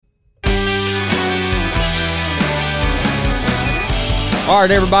All right,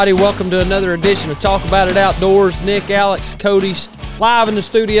 everybody, welcome to another edition of Talk About It Outdoors. Nick, Alex, Cody, live in the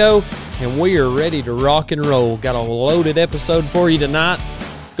studio, and we are ready to rock and roll. Got a loaded episode for you tonight.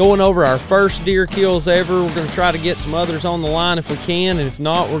 Going over our first deer kills ever. We're going to try to get some others on the line if we can, and if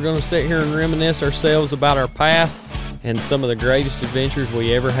not, we're going to sit here and reminisce ourselves about our past and some of the greatest adventures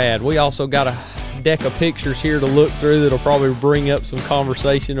we ever had. We also got a deck of pictures here to look through that'll probably bring up some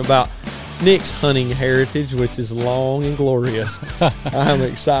conversation about Nick's hunting heritage, which is long and glorious. I'm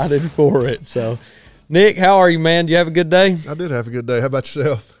excited for it. So, Nick, how are you, man? Did you have a good day? I did have a good day. How about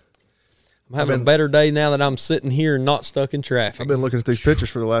yourself? I'm having a better day now that I'm sitting here and not stuck in traffic. I've been looking at these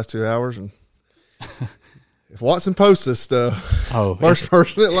pictures for the last 2 hours, and if Watson posts this stuff, first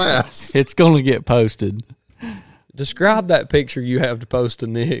person it lasts. It's going to get posted. Describe that picture you have to post to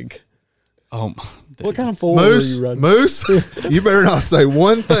Nick. What kind of fool are you running? Moose, you better not say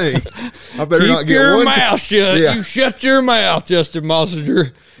one thing. I better not get your one. Mouth shut. Yeah. You shut your mouth, Justin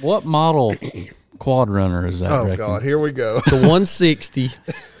Mossinger. What model quad runner is that? Oh, God, here we go. The 160.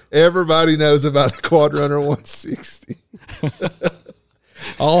 Everybody knows about the Quad Runner 160.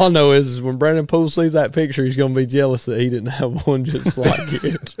 All I know is when Brandon Poole sees that picture, he's going to be jealous that he didn't have one just like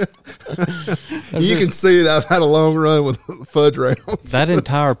it. You can see that I've had a long run with fudge rounds. That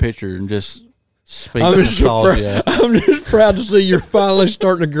entire picture just speaks nostalgia. I'm just proud to see you're finally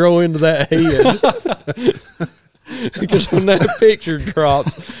starting to grow into that head. Because when that picture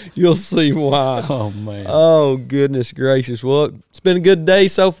drops, you'll see why. Oh, man. Oh, goodness gracious. Well, it's been a good day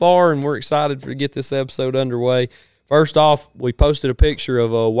so far, and we're excited to get this episode underway. First off, we posted a picture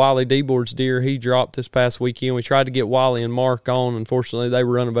of Wiley Deboard's deer he dropped this past weekend. We tried to get Wiley and Mark on. Unfortunately, they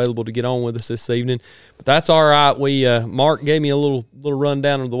were unavailable to get on with us this evening. But that's all right. Mark gave me a little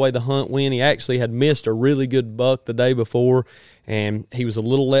rundown of the way the hunt went. He actually had missed a really good buck the day before, and he was a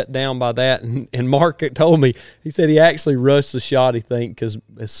little let down by that. And Mark told me, he said he actually rushed the shot, he think, because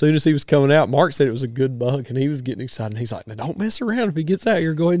as soon as he was coming out, Mark said it was a good buck, and he was getting excited. And he's like, now don't mess around. If he gets out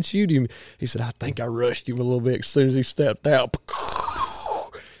here, go ahead and shoot him. He said, I think I rushed him a little bit as soon as he stepped out.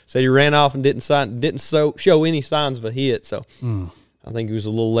 Said he ran off and didn't show any signs of a hit. So I think he was a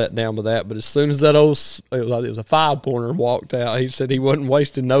little let down by that. But as soon as that it was a 5-pointer walked out, he said he wasn't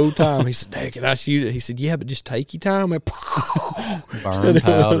wasting no time. He said, Dad, can I shoot it? He said, yeah, but just take your time. And Burn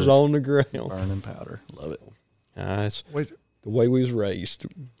powder. It was on the ground. Burning powder. Love it. That's the way we was raised.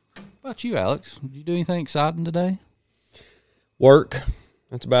 What about you, Alex? Did you do anything exciting today? Work.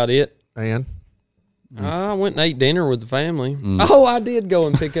 That's about it. And I went and ate dinner with the family. Oh, I did go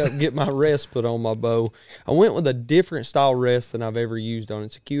and get my rest put on my bow. I went with a different style rest than I've ever used on.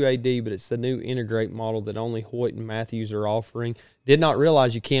 It's a QAD, but it's the new Integrate model that only Hoyt and Matthews are offering. Did not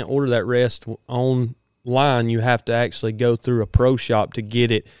realize you can't order that rest online. You have to actually go through a pro shop to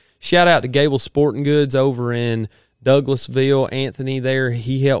get it. Shout out to Gable Sporting Goods over in Douglasville. Anthony there,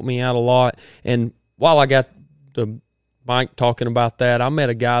 he helped me out a lot. And while I got the Mike talking about that, I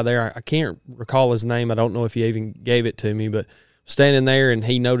met a guy there. I can't recall his name. I don't know if he even gave it to me, but standing there, and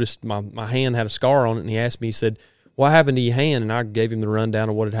he noticed my hand had a scar on it, and he asked me, he said, what happened to your hand? And I gave him the rundown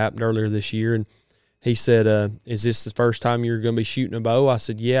of what had happened earlier this year, and he said, is this the first time you're going to be shooting a bow? I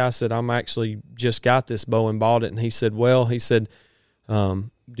said, yeah. I said, I'm actually just got this bow and bought it. And he said, do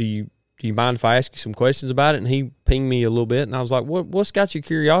you mind if I ask you some questions about it? And he pinged me a little bit, and I was like, what's got your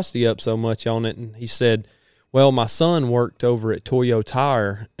curiosity up so much on it? And he said, well, my son worked over at Toyo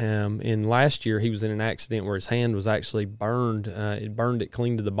Tire, and last year he was in an accident where his hand was actually burned. It burned it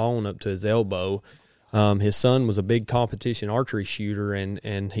clean to the bone up to his elbow. His son was a big competition archery shooter,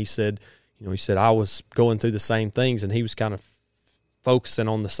 and he said, I was going through the same things, and he was kind of focusing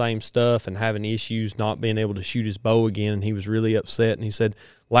on the same stuff and having issues not being able to shoot his bow again, and he was really upset. And he said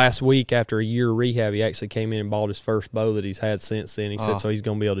last week, after a year of rehab, he actually came in and bought his first bow that he's had since then. He said so he's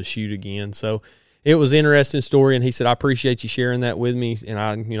going to be able to shoot again. So it was an interesting story, and he said, I appreciate you sharing that with me. And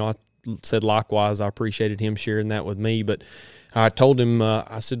I said likewise, I appreciated him sharing that with me. But I told him,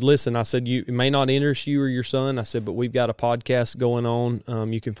 I said, listen, I said, it may not interest you or your son. I said, but we've got a podcast going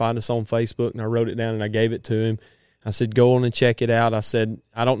on. You can find us on Facebook. And I wrote it down and I gave it to him. I said, go on and check it out. I said,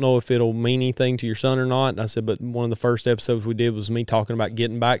 I don't know if it'll mean anything to your son or not. I said, but one of the first episodes we did was me talking about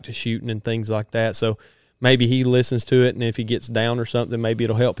getting back to shooting and things like that. So maybe he listens to it, and if he gets down or something, maybe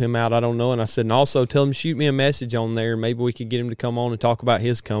it'll help him out. I don't know. And I said, and also tell him, shoot me a message on there. Maybe we could get him to come on and talk about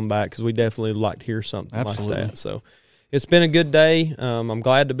his comeback, because we definitely would like to hear something like that. So it's been a good day. I'm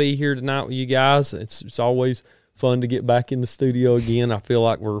glad to be here tonight with you guys. It's always fun to get back in the studio again. I feel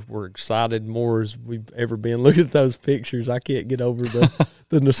like we're excited more as we've ever been. Look at those pictures. I can't get over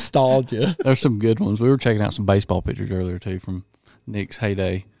the nostalgia. There's some good ones. We were checking out some baseball pictures earlier, too, from Nick's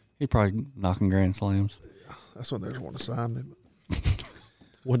heyday. He's probably knocking grand slams. That's when there's one assignment.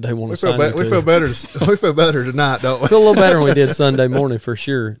 Would they want We to sign it we to? feel better. We feel better tonight, don't we? Feel a little better than we did Sunday morning for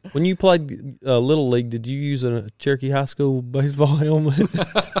sure. When you played Little League, did you use a Cherokee High School baseball helmet?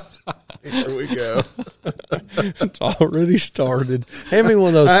 Here we go. It's already started. Hand me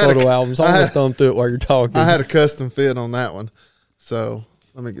one of those photo albums. I'm going to thumb through it while you're talking. I had a custom fit on that one. So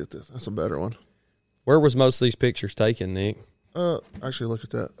let me get this. That's a better one. Where was most of these pictures taken, Nick? Actually, look at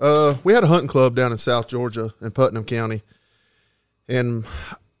that. We had a hunting club down in South Georgia in Putnam County. And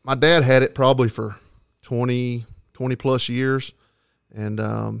my dad had it probably for 20 plus years.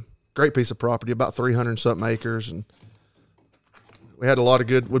 And great piece of property, about 300-something acres. And we had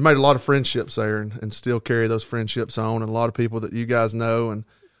we made a lot of friendships there and still carry those friendships on. And a lot of people that you guys know and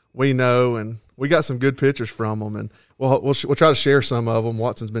we know. And we got some good pictures from them. And we'll try to share some of them.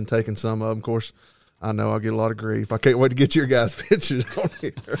 Watson's been taking some of them. Of course, I know I'll get a lot of grief. I can't wait to get your guys' pictures on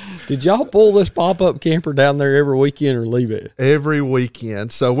here. Did y'all pull this pop-up camper down there every weekend or leave it? Every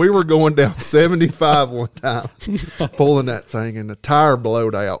weekend. So we were going down 75 one time, pulling that thing, and the tire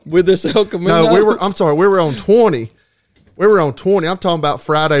blowed out. With this El Camino? No, we were on 20. We were on 20. I'm talking about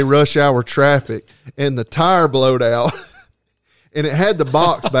Friday rush hour traffic, and the tire blowed out. And it had the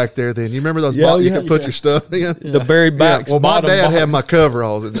box back there then. You remember those boxes you could put your stuff in? The buried back. Well, my dad had my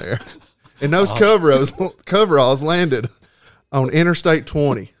coveralls in there. And those coveralls landed on Interstate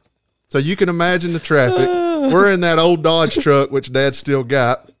 20. So you can imagine the traffic. We're in that old Dodge truck, which Dad still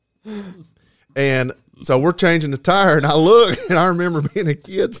got. And so we're changing the tire, and I look, and I remember being a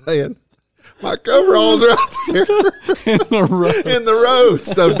kid saying, my coveralls are out there in the road.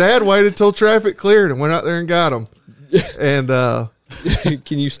 So Dad waited till traffic cleared and went out there and got them. And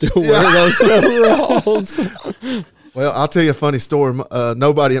can you still wear those coveralls? Well, I'll tell you a funny story.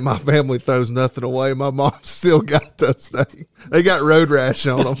 Nobody in my family throws nothing away. My mom still got those things. They got road rash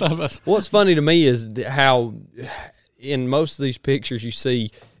on them. What's funny to me is how in most of these pictures you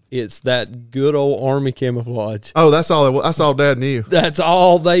see it's that good old Army camouflage. Oh, that's all Dad knew. That's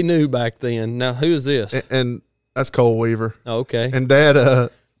all they knew back then. Now, who is this? And that's Cole Weaver. Oh, okay. And Dad,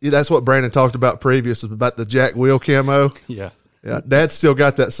 that's what Brandon talked about previous, about the Jack Wheel camo. Yeah. Dad still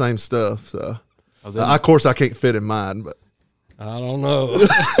got that same stuff. So, of course, I can't fit in mine, but I don't know.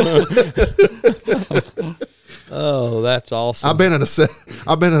 Oh, that's awesome. I've been in a 7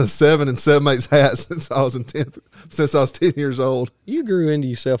 and 7/8 hat since I was 10 years old. You grew into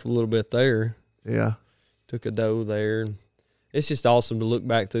yourself a little bit there. Yeah. Took a doe there. It's just awesome to look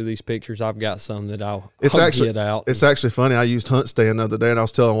back through these pictures. I've got some that I'll get out. It's actually funny. I used Hunt Stand the other day, and I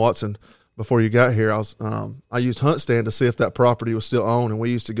was telling Watson before you got here, I used Hunt Stand to see if that property was still owned, and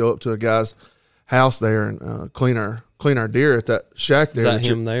we used to go up to a guy's house there and clean our deer at that shack there. Is that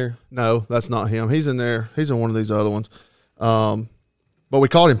him there? No, that's not him. He's in there. He's in one of these other ones. But we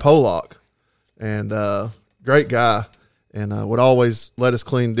called him Pollock, and great guy, and would always let us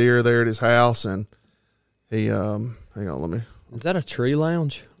clean deer there at his house. And he, hang on, let me. Is that a tree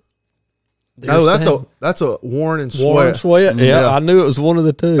lounge? No, that's a Warren and Sweat. Warren Sweat. Yeah, I knew it was one of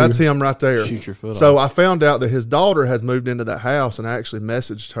the two. That's him right there. Shoot your foot so off. I found out that his daughter has moved into that house, and I actually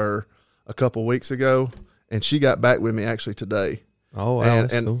messaged her a couple weeks ago, and she got back with me actually today. Oh, wow, and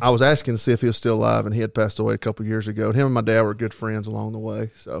cool. I was asking to see if he was still alive, and he had passed away a couple years ago. And him and my dad were good friends along the way.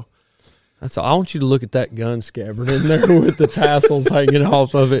 So I want you to look at that gun scabbard in there with the tassels hanging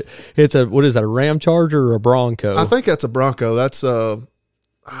off of it. It's what is that, a Ram Charger or a Bronco? I think that's a Bronco. That's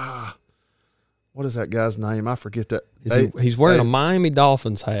what is that guy's name? I forget that. He's wearing a Miami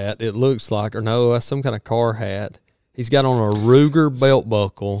Dolphins hat, it looks like, or no, that's some kind of car hat. He's got on a Ruger belt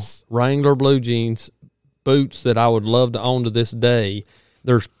buckle, Wrangler blue jeans, boots that I would love to own to this day.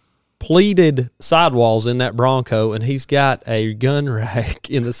 There's pleated sidewalls in that Bronco, and he's got a gun rack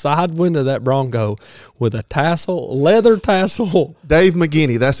in the side window of that Bronco with a leather tassel. Dave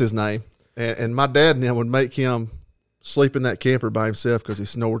McGinney, that's his name. And my dad and him would make him sleep in that camper by himself because he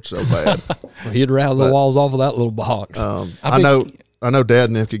snored so bad. He'd rattle the walls off of that little box. I know Dad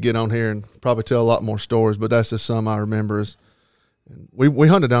and them could get on here and probably tell a lot more stories, but that's just some I remember. We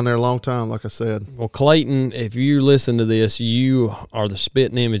hunted down there a long time, like I said. Well, Clayton, if you listen to this, you are the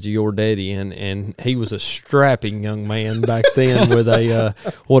spitting image of your daddy, and he was a strapping young man back then with a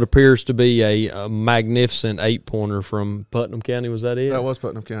what appears to be a magnificent 8-pointer from Putnam County. Was that it? That was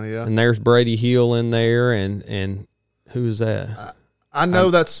Putnam County, yeah. And there's Brady Hill in there, and who is that? I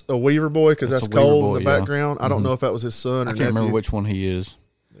know that's a Weaver boy because that's Cole in the background. Yeah. I don't know if that was his son or I can't remember which one he is.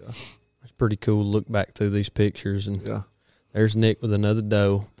 Yeah. It's pretty cool to look back through these pictures. And yeah. There's Nick with another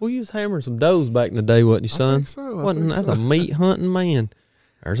doe. Boy, you was hammering some does back in the day, wasn't you, son? I think so. That's a meat hunting man.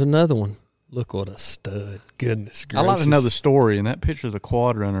 There's another one. Look what a stud. Goodness gracious. I like to know the story, and that picture of the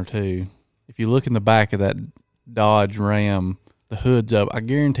quad runner, too. If you look in the back of that Dodge Ram, the hood's up. I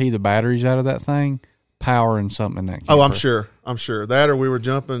guarantee the batteries out of that thing powering something in that camper. Oh, I'm sure. That or we were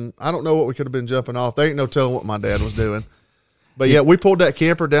jumping. I don't know what we could have been jumping off. There ain't no telling what my dad was doing. But yeah, we pulled that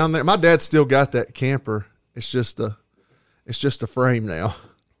camper down there. My dad still got that camper. It's just a frame now.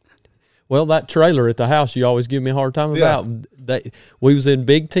 Well, that trailer at the house you always give me a hard time about. We was in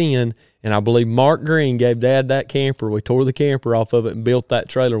Big Ten, and I believe Mark Green gave Dad that camper. We tore the camper off of it and built that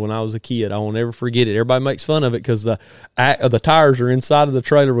trailer when I was a kid. I won't ever forget it. Everybody makes fun of it because the tires are inside of the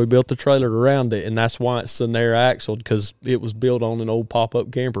trailer. We built the trailer around it, and that's why it's so narrow axled, because it was built on an old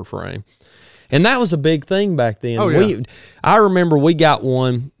pop-up camper frame. And that was a big thing back then. Oh, yeah. I remember we got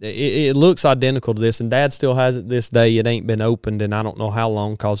one. It looks identical to this, and Dad still has it this day. It ain't been opened, and I don't know how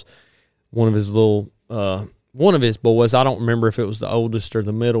long, because one of his boys, I don't remember if it was the oldest or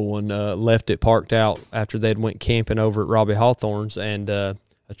the middle one, left it parked out after they'd went camping over at Robbie Hawthorne's, and a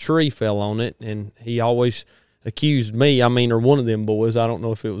tree fell on it, and he always accused me, or one of them boys, I don't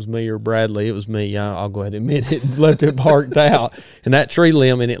know if it was me or Bradley, it was me, I'll go ahead and admit it, left it parked out, and that tree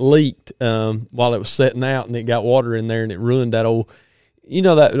limb, and it leaked while it was setting out, and it got water in there, and it ruined that old,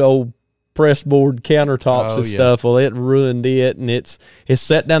 that old press board countertops and stuff. Well, it ruined it, and it's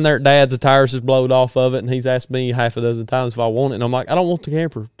set down there at Dad's. The tires just blowed off of it, and he's asked me half a dozen times if I want it, and I'm like, I don't want the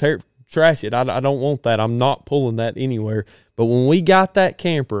camper. Trash it. I don't want that. I'm not pulling that anywhere. But when we got that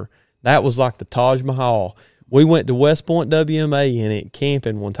camper, that was like the Taj Mahal. We went to West Point WMA in it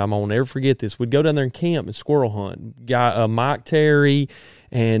camping one time. I will never forget this. We'd go down there and camp and squirrel hunt. Mike Terry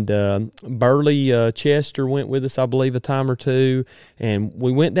and Burley Chester went with us, I believe, a time or two. And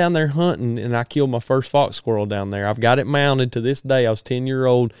we went down there hunting, and I killed my first fox squirrel down there. I've got it mounted to this day. I was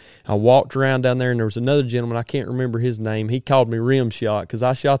 10-year-old. I walked around down there, and there was another gentleman. I can't remember his name. He called me Rim Shot because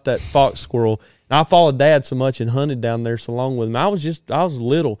I shot that fox squirrel. And I followed Dad so much and hunted down there so long with him. I was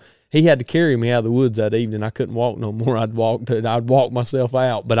little. He had to carry me out of the woods that evening. I couldn't walk no more. I'd walk myself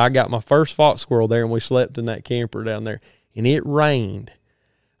out. But I got my first fox squirrel there, and we slept in that camper down there. And it rained.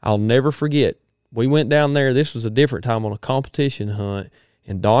 I'll never forget. We went down there. This was a different time on a competition hunt.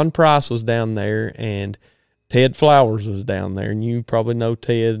 And Don Price was down there, and Ted Flowers was down there. And you probably know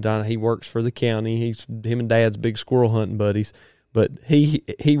Ted. He works for the county. Him and Dad's big squirrel hunting buddies. But he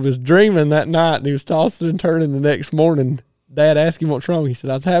was dreaming that night, and he was tossing and turning the next morning. Dad asked him what's wrong. He said,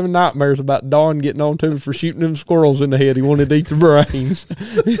 I was having nightmares about Don getting on to me for shooting them squirrels in the head. He wanted to eat the brains.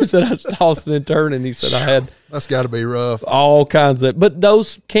 He said, I was tossing and turning. He said, that's got to be rough. All kinds of, but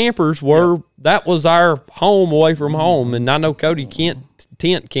those campers that was our home away from home. And I know Cody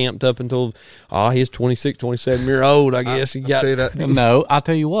tent camped up until he's 26, 27 year old. I guess he got that. No, I'll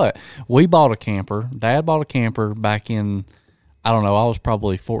tell you what. We bought a camper. Dad bought a camper back in, I don't know, I was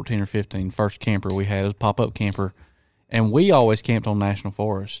probably 14 or 15. First camper we had was a pop-up camper. And we always camped on National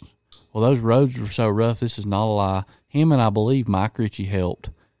Forest. Well, those roads were so rough, this is not a lie. Him and I believe Mike Ritchie helped.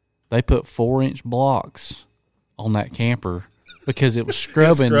 They put 4-inch blocks on that camper because it was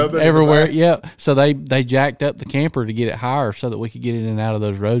scrubbing everywhere. Yeah, so they jacked up the camper to get it higher so that we could get in and out of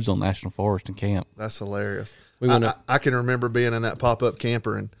those roads on National Forest and camp. That's hilarious. I can remember being in that pop-up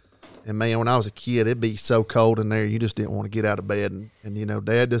camper, and man, when I was a kid, it'd be so cold in there, you just didn't want to get out of bed. And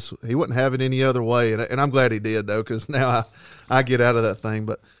Dad he wouldn't have it any other way. And I'm glad he did, though, because now I get out of that thing.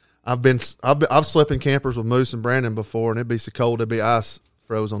 But I've slept in campers with Moose and Brandon before, and it'd be so cold, it'd be ice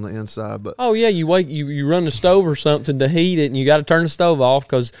froze on the inside. But oh yeah, you run the stove or something to heat it, and you got to turn the stove off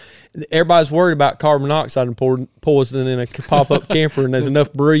because everybody's worried about carbon monoxide and poison in a pop-up camper, and there's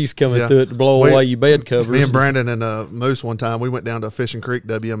enough breeze coming through it to blow away your bed covers. Me and Brandon and Moose one time, we went down to Fishing Creek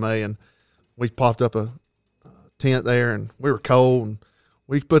WMA, and we popped up a tent there, and we were cold, and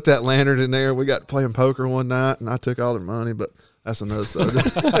we put that lantern in there. We got playing poker one night, and I took all their money, but that's another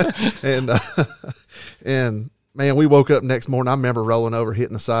subject. and man, we woke up next morning. I remember rolling over,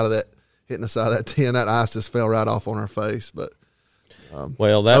 hitting the side of that tent. That ice just fell right off on our face. But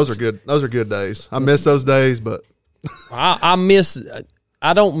those are good. Those are good days. I miss those days, but I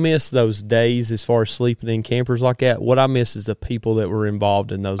don't miss those days as far as sleeping in campers like that. What I miss is the people that were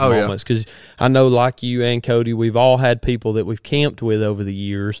involved in those moments. Because I know, like you and Cody, we've all had people that we've camped with over the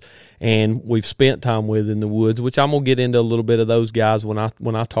years, and we've spent time with in the woods. Which I'm gonna get into a little bit of those guys when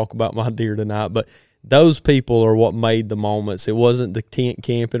I talk about my deer tonight, but. Those people are what made the moments. It wasn't the tent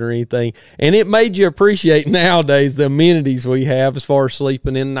camping or anything. And it made you appreciate nowadays the amenities we have as far as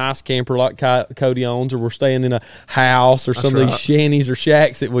sleeping in a nice camper like Cody owns, or we're staying in a house, or some of these shanties or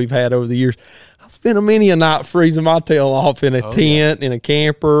shacks that we've had over the years. I've spent many a night freezing my tail off in a tent, in a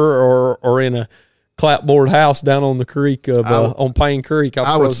camper, or in a clapboard house down on the creek on Payne Creek.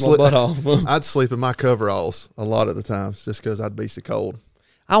 I froze my butt off. I'd sleep in my coveralls a lot of the times just because I'd be so cold.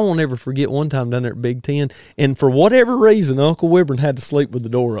 I won't ever forget one time down there at Big Ten, and for whatever reason, Uncle Wibburn had to sleep with the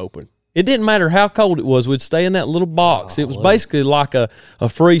door open. It didn't matter how cold it was. We'd stay in that little box. It was basically like a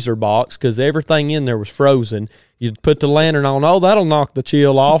freezer box because everything in there was frozen. You'd put the lantern on. Oh, that'll knock the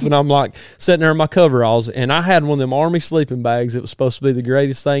chill off. And I'm like sitting there in my coveralls. And I had one of them Army sleeping bags that was supposed to be the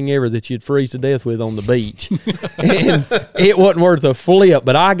greatest thing ever that you'd freeze to death with on the beach. And it wasn't worth a flip.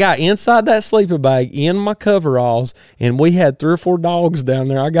 But I got inside that sleeping bag in my coveralls, and we had 3 or 4 dogs down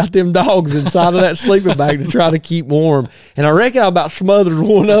there. I got them dogs inside of that sleeping bag to try to keep warm. And I reckon I about smothered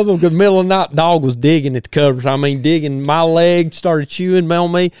one of them because middle of the night, dog was digging at the covers. I mean, digging my leg, started chewing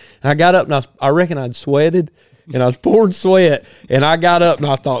on me. And I got up, and I reckon I'd sweated. And I was pouring sweat, and I got up, and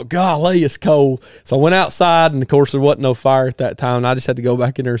I thought, golly, it's cold. So I went outside, and, of course, there wasn't no fire at that time. And I just had to go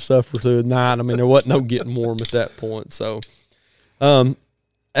back in there and suffer through the night. I mean, there wasn't no getting warm at that point. So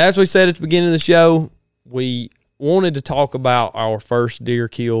as we said at the beginning of the show, we wanted to talk about our first deer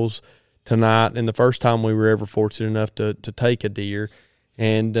kills tonight and the first time we were ever fortunate enough to take a deer.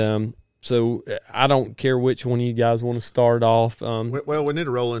 And so I don't care which one of you guys want to start off. Well, we need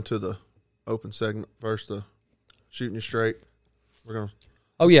to roll into the open segment first, shooting you straight. We're gonna.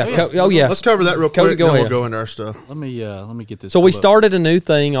 Oh yeah. Let's cover that real Cody, quick. go Then ahead. we'll go into our stuff. Let me get this. So we pulled up. started a new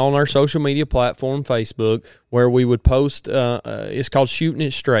thing on our social media platform, Facebook, where we would post. It's called Shooting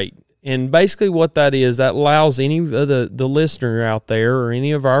It Straight, and basically what that is, that allows any of the listener out there or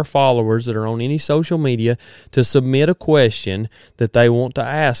any of our followers that are on any social media to submit a question that they want to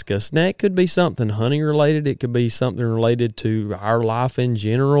ask us. Now, it could be something hunting related. It could be something related to our life in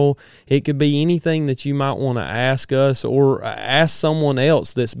general. It could be anything that you might want to ask us or ask someone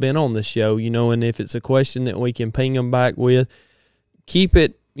else that's been on the show, and if it's a question that we can ping them back with, keep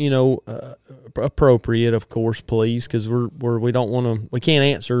it, appropriate, of course, please, because we don't want to, we can't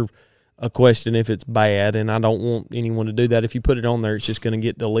answer a question if it's bad, and I don't want anyone to do that. If you put it on there, it's just going to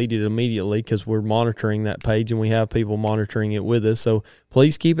get deleted immediately because we're monitoring that page and we have people monitoring it with us. So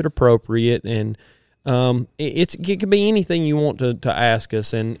please keep it appropriate, and it could be anything you want to ask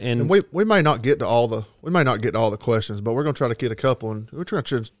us. And we may not get to all the questions, but we're going to try to get a couple, and we're trying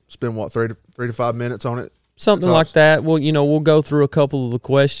to spend 3 to 5 minutes on it. Something like that. Well, we'll go through a couple of the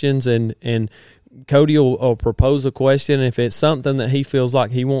questions, and Cody will propose a question. If it's something that he feels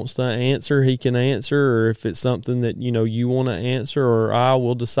like he wants to answer, he can answer. Or if it's something that, you want to answer, or I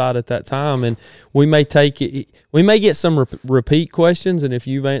will decide at that time. And we may take it. We may get some repeat questions. And if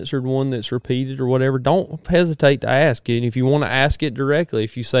you've answered one that's repeated or whatever, don't hesitate to ask it. And if you want to ask it directly,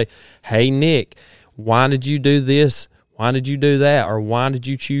 if you say, "Hey, Nick, why did you do this? Why did you do that? Or why did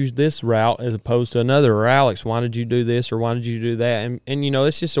you choose this route as opposed to another? Or Alex, why did you do this? Or why did you do that?" And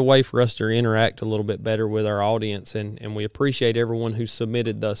it's just a way for us to interact a little bit better with our audience. And we appreciate everyone who's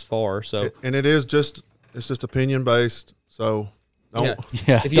submitted thus far. So, and it's just opinion based. So don't.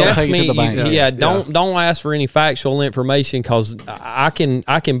 Yeah. If you ask me, don't don't ask for any factual information, because I can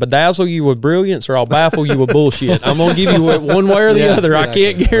bedazzle you with brilliance, or I'll baffle you with bullshit. I'm gonna give you one way or the other. I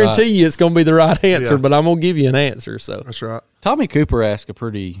can't guarantee you it's gonna be the right answer, but I'm gonna give you an answer. So that's right. Tommy Cooper asked a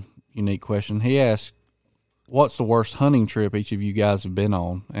pretty unique question. He asked, "What's the worst hunting trip each of you guys have been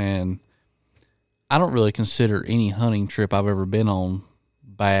on?" And I don't really consider any hunting trip I've ever been on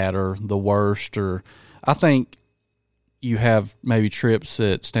bad or the worst. Or I think you have maybe trips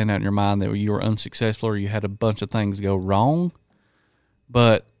that stand out in your mind that you were unsuccessful or you had a bunch of things go wrong.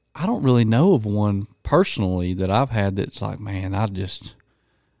 But I don't really know of one personally that I've had that's like, man, I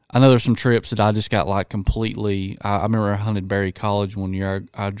know there's some trips that I just got like completely. I remember I hunted Berry College one year.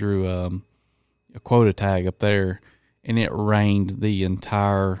 I drew a quota tag up there, and it rained the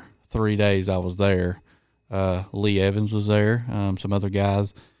entire 3 days I was there. Lee Evans was there, some other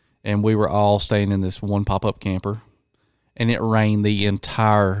guys, and we were all staying in this one pop-up camper. And it rained the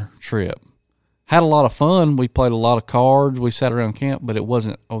entire trip. Had a lot of fun. We played a lot of cards. We sat around camp, but it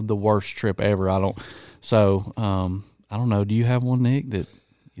wasn't the worst trip ever. I don't know. Do you have one, Nick, that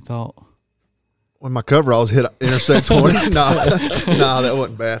you thought? When my coveralls hit Interstate 20, no, that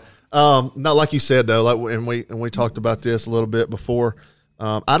wasn't bad. Not like you said though. And we talked about this a little bit before.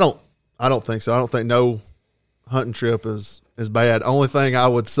 I don't think so. I don't think no hunting trip is bad. Only thing I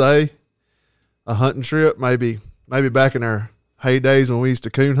would say, a hunting trip maybe back in our heydays when we used to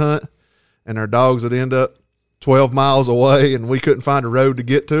coon hunt, and our dogs would end up 12 miles away and we couldn't find a road to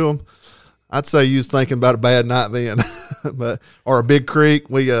get to them. I'd say you was thinking about a bad night then, or a big creek.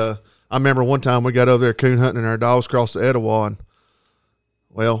 I remember one time we got over there coon hunting and our dogs crossed the Etowah, and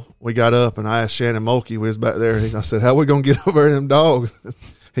we got up and I asked Shannon Mulkey, we was back there, and I said, "How we going to get over them dogs?"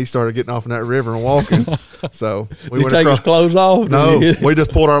 He started getting off in that river and walking. So we went take his clothes off? No, we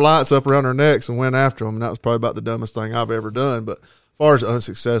just pulled our lights up around our necks and went after them. And that was probably about the dumbest thing I've ever done. But as far as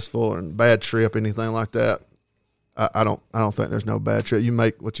unsuccessful and bad trip, anything like that, I don't think there's no bad trip. You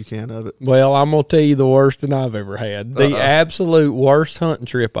make what you can of it. Well, I'm gonna tell you the worst that I've ever had. The absolute worst hunting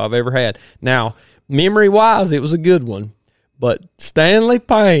trip I've ever had. Now, memory wise, it was a good one, but Stanley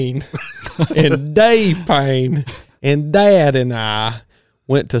Payne and Dave Payne and Dad and I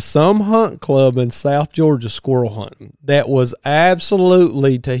went to some hunt club in South Georgia squirrel hunting. That was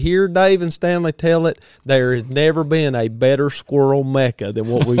absolutely, to hear Dave and Stanley tell it, there has never been a better squirrel mecca than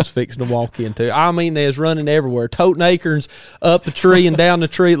what we was fixing to walk into. I mean, they was running everywhere, toting acorns up the tree and down the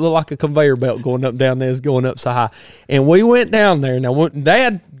tree. It looked like a conveyor belt going up down there. It was going up so high. And we went down there. Now,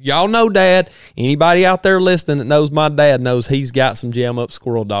 Dad, y'all know Dad. Anybody out there listening that knows my dad knows he's got some jam up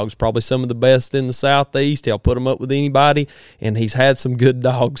squirrel dogs, probably some of the best in the Southeast. He'll put them up with anybody, and he's had some good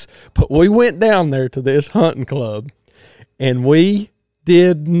dogs. But we went down there to this hunting club, and we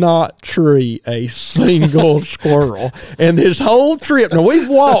did not tree a single squirrel. And this whole trip, now we've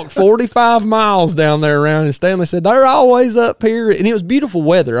walked 45 miles down there around, and Stanley said, they're always up here. And it was beautiful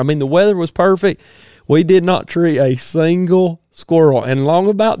weather. I mean, the weather was perfect. We did not tree a single squirrel. And long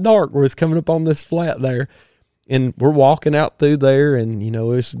about dark, we was coming up on this flat there, and we're walking out through there, and, you know,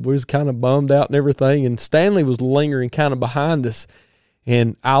 we was kind of bummed out and everything. And Stanley was lingering kind of behind us.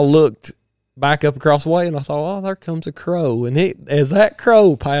 And I looked back up across the way, and I thought, oh, there comes a crow. And as that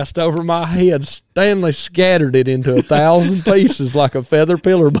crow passed over my head, Stanley scattered it into 1,000 pieces like a feather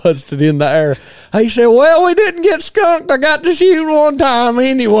pillar busted in the air. He said, well, we didn't get skunked. I got to shoot one time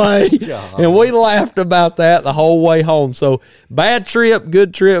anyway. And we laughed about that the whole way home. So bad trip,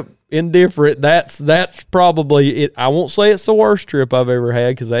 good trip, indifferent. That's probably it. I won't say it's the worst trip I've ever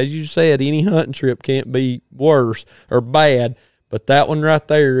had, because as you said, any hunting trip can't be worse or bad. But that one right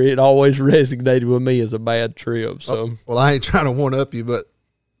there, it always resonated with me as a bad trip. So, well, I ain't trying to one up you, but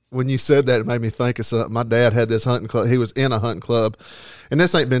when you said that, it made me think of something. My dad had this hunting club. He was in a hunting club, and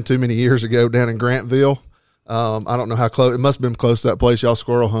this ain't been too many years ago, down in Grantville. I don't know how close. It must have been close to that place y'all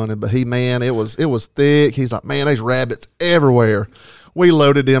squirrel hunted. But it was thick. He's like, man, there's rabbits everywhere. We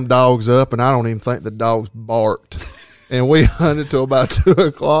loaded them dogs up, and I don't even think the dogs barked. And we hunted till about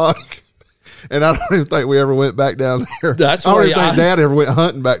 2:00. And I don't even think we ever went back down there. I don't even think Dad ever went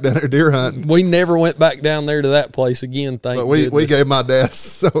hunting back down there, deer hunting. We never went back down there to that place again, thank goodness. We gave my dad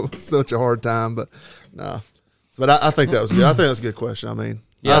such a hard time, but no. But I think that was good. I think that's a good question. I mean,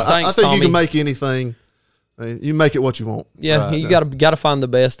 thanks, I think Tommy. you can make anything. I mean, you make it what you want. Yeah, right you got to find the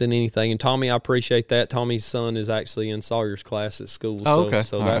best in anything. And Tommy, I appreciate that. Tommy's son is actually in Sawyer's class at school. Oh, okay.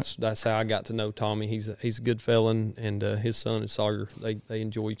 So that's how I got to know Tommy. He's a good fella, and his son is Sawyer. They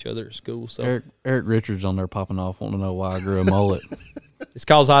enjoy each other at school. So Eric Richards on there popping off, wanting to know why I grew a mullet. It's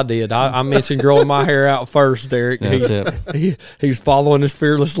because I did. I mentioned growing my hair out first, Eric. That's it. He's following his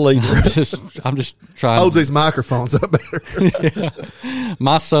fearless leader. I'm just trying. Hold these microphones up better. Yeah.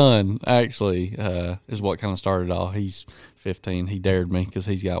 My son actually is what kind of started it all. He's 15. He dared me because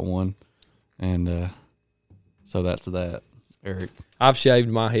he's got one, and so that's that. Eric, I've shaved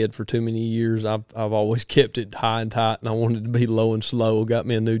my head for too many years. I've always kept it high and tight, and I wanted to be low and slow. Got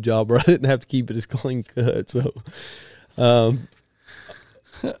me a new job where I didn't have to keep it as clean cut. So.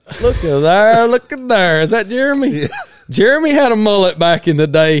 Look at there. Is that Jeremy? Yeah. Jeremy had a mullet back in the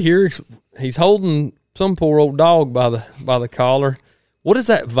day. Here he's holding some poor old dog by the collar. What is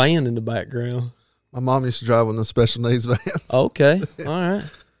that van in the background? My mom used to drive one of those special needs vans. Okay. All right.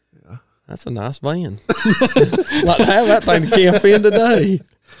 Yeah. That's a nice van. Like to have that thing to camp in today.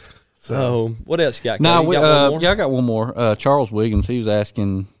 So what else you got? I got one more. Charles Wiggins, he was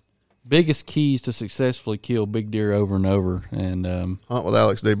asking biggest keys to successfully kill big deer over and over, and Hunt with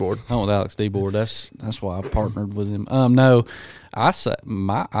Alex Deboard. Hunt with Alex Deboard. That's why I partnered with him. No, I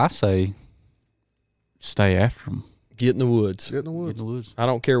say stay after them. Get in the woods. Get in the woods. I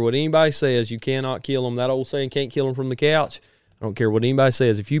don't care what anybody says. You cannot kill them. That old saying, can't kill them from the couch. I don't care what anybody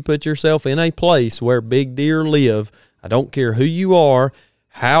says. If you put yourself in a place where big deer live, I don't care who you are,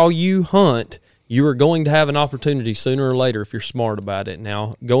 how you hunt, you are going to have an opportunity sooner or later if you're smart about it.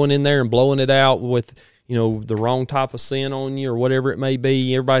 Now, going in there and blowing it out with, the wrong type of scent on you or whatever it may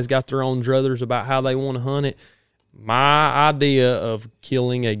be, everybody's got their own druthers about how they want to hunt it. My idea of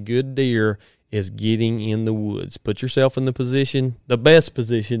killing a good deer is getting in the woods. Put yourself in the best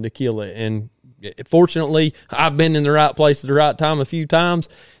position to kill it. And fortunately, I've been in the right place at the right time a few times.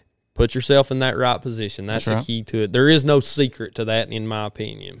 Put yourself in that right position. That's the key to it. There is no secret to that, in my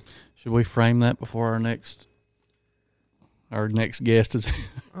opinion. Should we frame that before our next guest is?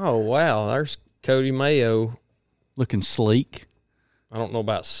 Oh, wow. There's Cody Mayo. Looking sleek. I don't know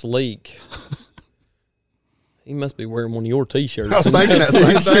about sleek. He must be wearing one of your T-shirts. I was thinking that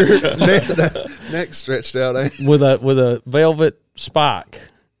same thing. Neck stretched out, with a velvet spike.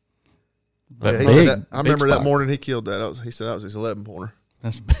 But Yeah, he big, said that. I big remember that spike. morning he killed that. He said that was his 11 pointer.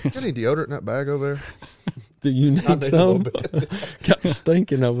 That's Got any deodorant in that bag over there? Do you I need need a some? little bit. Got me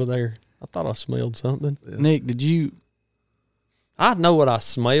stinking over there. I thought I smelled something. Nick, did you I know what I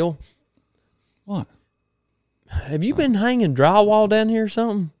smell. what? Have you been hanging drywall down here or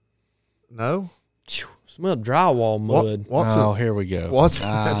something? No. Phew, smell drywall mud. Oh, here we go. Watson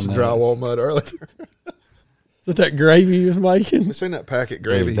I had some know. drywall mud earlier. Is that that gravy you was making? You seen that packet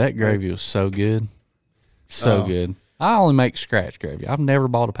gravy? Dude, that gravy was so good. So Oh. good. I only make scratch gravy. I've never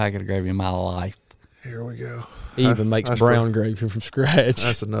bought a packet of gravy in my life. Here we go. He even makes That's brown gravy from scratch.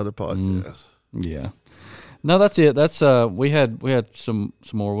 That's another podcast. Yeah. No, that's it. That's we had some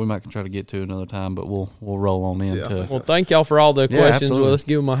more we might try to get to another time, but we'll roll on into Yeah. Well, thank y'all for all the Yeah, questions. absolutely. Well, let's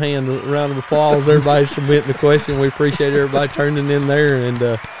give them a round of applause. Everybody submitting the question. We appreciate everybody turning in there, and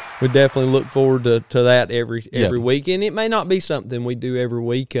we definitely look forward to that every week. And it may not be something we do every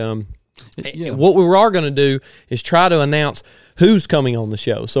week. Yeah. What we are going to do is try to announce who's coming on the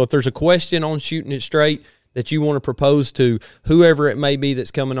show. So if there's a question on Shooting It Straight that you want to propose to whoever it may be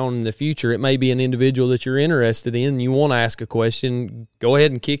that's coming on in the future, it may be an individual that you're interested in, and you want to ask a question, go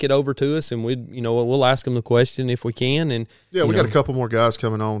ahead and kick it over to us, and we'll ask them the question if we can. And Yeah, we got a couple more guys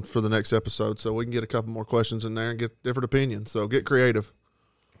coming on for the next episode, so we can get a couple more questions in there and get different opinions. So get creative.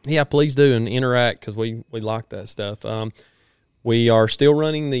 Yeah, please do, and interact, because we like that stuff. We are still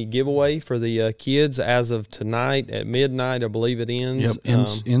running the giveaway for the kids as of tonight at midnight. I believe it ends. Yep,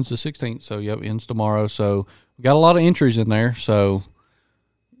 ends the 16th. So ends tomorrow. So we got a lot of entries in there. So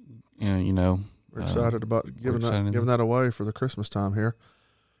We're excited about giving that away for the Christmas time here.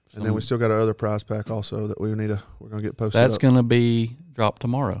 And then we So still got our other prize pack also that we're gonna get posted. that's up. going to be dropped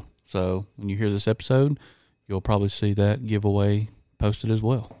tomorrow. So when you hear this episode, you'll probably see that giveaway posted as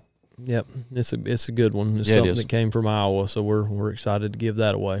well. Yep, it's a good one. It's Yeah, it something is. that came from Iowa, so we're excited to give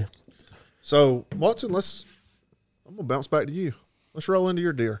that away. So Watson, I'm gonna bounce back to you. Let's roll into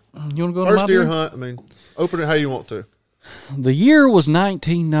your deer. You want to go into First my deer deer? hunt. I mean, open it how you want to. The year was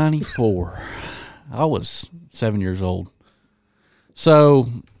 1994. I was 7 years old. So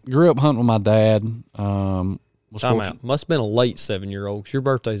grew up hunting with my dad. Time out. Must have been a late 7-year-old, because your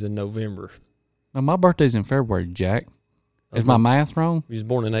birthday's in November. No, my birthday's in February, Jack. Is my math wrong? You was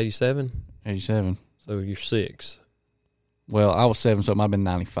born in 87, 87. so you're 6. Well, I was 7, so it might have been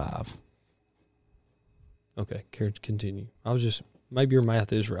 95. Okay, continue. I was just, maybe your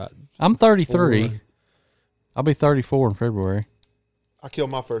math is right. I'm 33. Four. I'll be 34 in February. I killed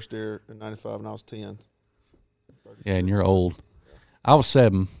my first deer in '95 and I was 10. Yeah, and you're old. I was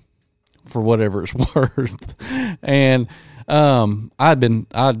 7, for whatever it's worth. And I'd been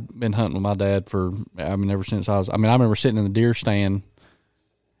hunting with my dad ever since I remember sitting in the deer stand.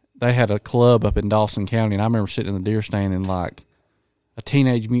 They had a club up in Dawson County, and I remember sitting in the deer stand and like a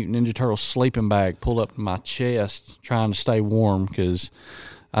Teenage Mutant Ninja Turtle sleeping bag pulled up to my chest, trying to stay warm because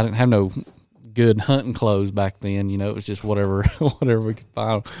I didn't have no good hunting clothes back then. It was just whatever we could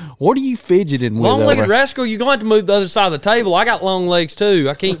find. What are you fidgeting with? Long-legged over- rascal, you're going to have to move the other side of the table. I got long legs, too.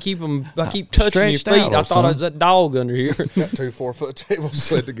 I can't keep them. I keep touching your Stretched feet. out, I thought I was son. that dog under here. Got 2 4-foot tables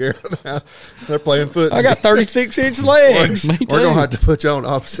set together now. They're playing footsie. I got 36-inch legs. Me We're going too. to have to put you on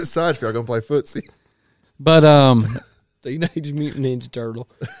opposite sides if y'all going to play footsie. But Teenage Mutant Ninja Turtle.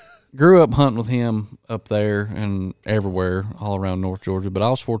 grew up hunting with him up there and everywhere, all around North Georgia. But I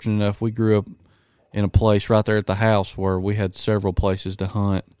was fortunate enough, we grew up in a place right there at the house where we had several places to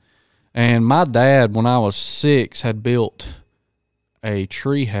hunt. And my dad, when I was 6, had built a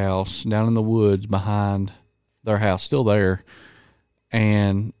tree house down in the woods behind their house, still there.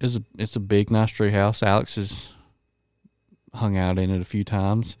 And it's a big, nice tree house. Alex has hung out in it a few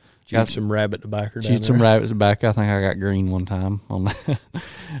times. Got some rabbit tobacco down Shoot some there. rabbits back. I think I got green one time on that.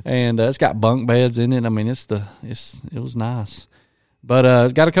 And it's got bunk beds in it. I mean, it was nice. But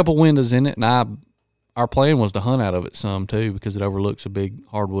it's got a couple windows in it, and our plan was to hunt out of it some too, because it overlooks a big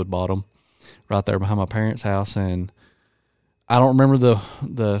hardwood bottom right there behind my parents' house. And I don't remember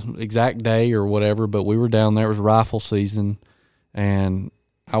the exact day or whatever, but we were down there. It was rifle season, and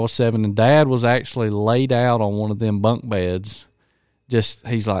I was 7, and Dad was actually laid out on one of them bunk beds.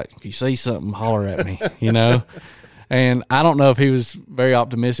 He's like, if you see something, holler at me, And I don't know if he was very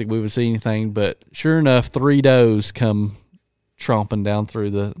optimistic we would see anything, but sure enough, 3 does come tromping down through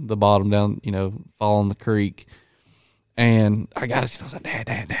the bottom, down, following the creek. And I got I was like, Dad,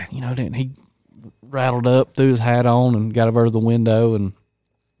 and he rattled up, threw his hat on, and got over to the window, and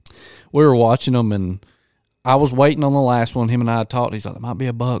we were watching them, and I was waiting on the last one. Him and I had talked. He's like, there might be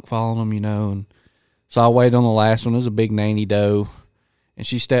a buck following them, and so I waited on the last one. It was a big nanny doe. And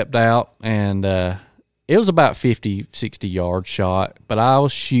she stepped out, and it was about 50, 60 yard shot, but I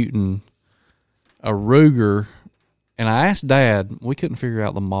was shooting a Ruger, and I asked Dad, we couldn't figure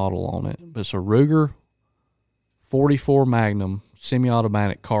out the model on it, but it's a Ruger 44 Magnum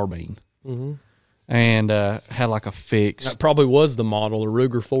semi-automatic carbine. Mm-hmm. And had like a fixed. That probably was the model, the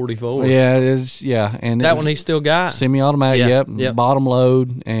Ruger 44. Yeah, it is. Yeah, and that one he still got. Semi-automatic. Yeah, Yep. Bottom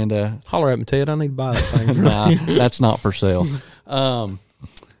load and. Holler at me, Ted. I need to buy that thing. Nah, that's not for sale.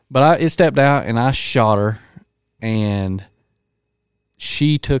 But it stepped out and I shot her, and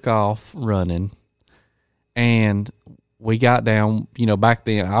she took off running, and we got down. You know, back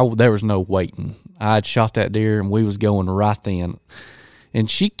then there was no waiting. I had shot that deer and we was going right then. And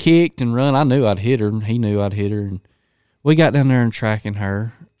she kicked and run. I knew I'd hit her, and he knew I'd hit her. And we got down there and tracking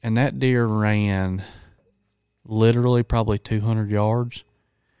her, and that deer ran literally probably 200 yards.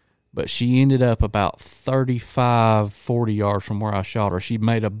 But she ended up about 35, 40 yards from where I shot her. She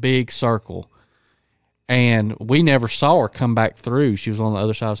made a big circle, and we never saw her come back through. She was on the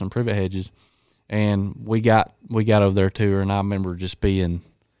other side of some privet hedges, and we got over there to her, and I remember just being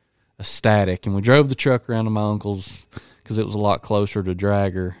ecstatic. And we drove the truck around to my uncle's, because it was a lot closer to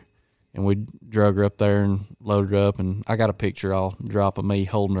drag her, and we drug her up there and loaded her up, and I got a picture I'll drop of me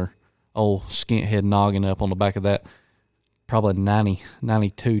holding her old skint head noggin up on the back of that probably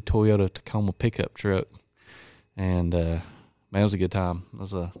 92 Toyota Tacoma pickup truck, and man, it was a good time.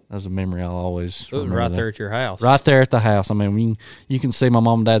 That was a memory I'll always It was right there at your house. Right there at the house. I mean, you can see my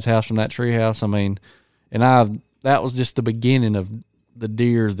mom and dad's house from that tree house. I mean, and that was just the beginning of the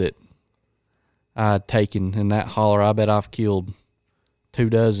deer that I had taken in that holler. I bet I've killed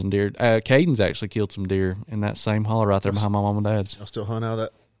 24 deer. Caden's actually killed some deer in that same holler right there behind my mom and dad's. I'll still hunt out of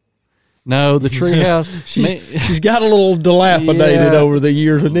that. No, the treehouse. She's got a little dilapidated over the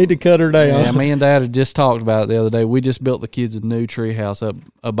years. We need to cut her down. Yeah, me and Dad had just talked about it the other day. We just built the kids a new treehouse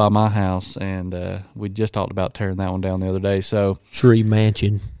up by my house, and we just talked about tearing that one down the other day. So tree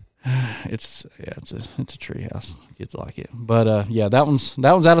mansion. It's a tree house. Kids like it, but yeah, that one's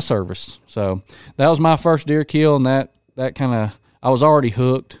out of service. So that was my first deer kill, and that kind of, I was already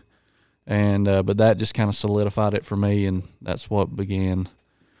hooked, and but that just kind of solidified it for me, and that's what began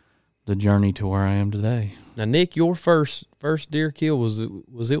the journey to where I am today. Now, Nick, your first deer kill was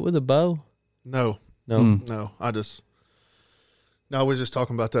it with a bow? No. No. We was just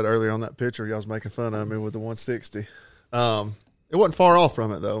talking about that earlier on that picture. Y'all was making fun of me with the 160. It wasn't far off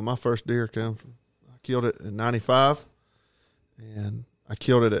from it, though. My first deer I killed it in 95, and I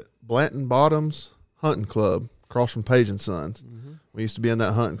killed it at Blanton Bottoms Hunting Club across from Page & Sons. Mm-hmm. We used to be in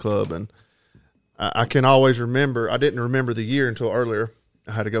that hunting club, and I can always remember, I didn't remember the year until earlier.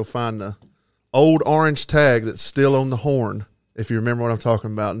 I had to go find the old orange tag that's still on the horn, if you remember what I'm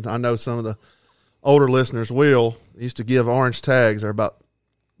talking about. And I know some of the older listeners will. They used to give orange tags. They're about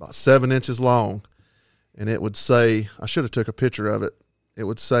 7 inches long. And it would say, I should have took a picture of it. It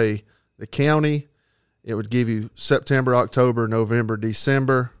would say the county. It would give you September, October, November,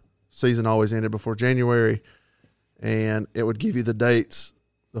 December. Season always ended before January. And it would give you the dates,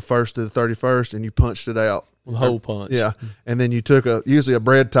 the 1st to the 31st, and you punched it out. With a hole punch. Yeah. And then you took usually a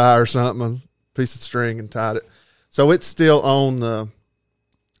bread tie or something, a piece of string, and tied it. So it's still on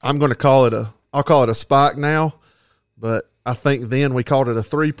I'll call it a spike now, but I think then we called it a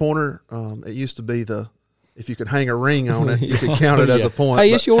 3-pointer. It used to be if you could hang a ring on it, you could count it as a point.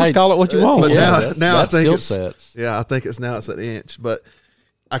 Hey, it's yours. Call it what you want. But now I think sets. Yeah, I think it's an inch. But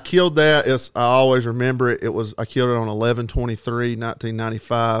I killed that. I always remember it. I killed it on 11/23,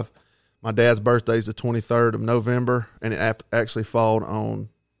 1995. My dad's birthday is the 23rd of November, and it actually falled on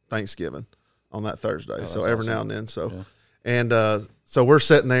Thanksgiving on that Thursday. So every now and then. So, yeah. And so we're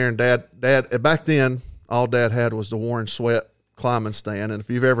sitting there, and Dad, back then, all Dad had was the Warren Sweat climbing stand. And if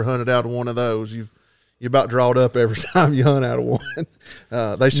you've ever hunted out of one of those, you about drawed up every time you hunt out of one.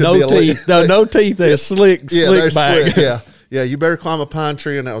 They should no be teeth. No teeth. They're slick back. Slick, yeah. You better climb a pine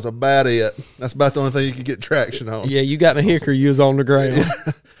tree, and that was about it. That's about the only thing you could get traction on. Yeah, you got in a hickory, you was on the ground.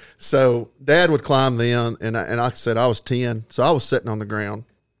 Yeah. So Dad would climb them, and like I said, I was 10, so I was sitting on the ground.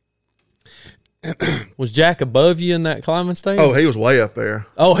 Was Jack above you in that climbing stand? Oh, he was way up there.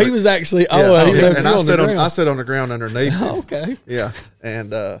 Oh, he was actually. Yeah, he and I sat on the ground underneath. Oh, okay. Yeah,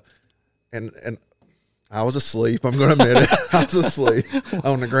 and I was asleep. I'm going to admit it. I was asleep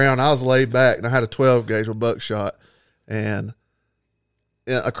on the ground. I was laid back, and I had a 12 gauge with buckshot, and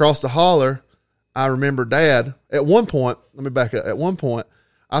across the holler, I remember Dad, at one point, let me back up. At one point,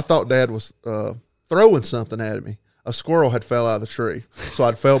 I thought Dad was throwing something at me. A squirrel had fell out of the tree, so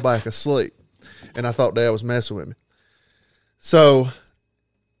I'd fell back asleep, and I thought Dad was messing with me. So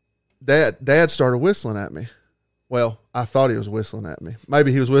Dad started whistling at me Well, I thought he was whistling at me.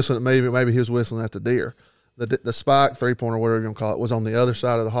 Maybe he was whistling at me, but maybe he was whistling at the deer. The spike, 3-pointer, whatever you want to call it, was on the other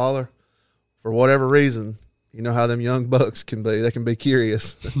side of the holler. For whatever reason, you know how them young bucks can be. They can be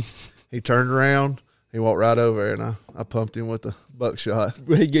curious. He turned around. He walked right over, and I pumped him with the buckshot.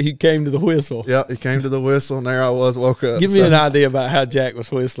 He came to the whistle. Yep, he came to the whistle, and there I was, woke up. Give me an idea about how Jack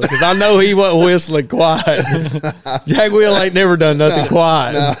was whistling, because I know he wasn't whistling quiet. Jack Will ain't never done nothing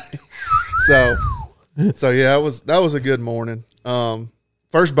quiet. No. So yeah, that was a good morning.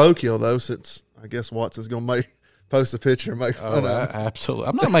 First bow kill though, since I guess Watts is gonna post a picture and make fun of it. Absolutely.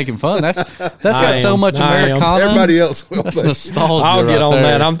 I'm not making fun. That's got so much Americana. Everybody else will. That's nostalgia. I'll get on there.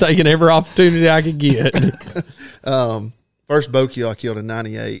 that. I'm taking every opportunity I can get. First bow kill I killed in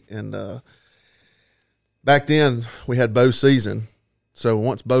 '98, and back then we had bow season. So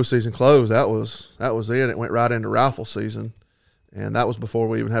once bow season closed, that was it. It went right into rifle season, and that was before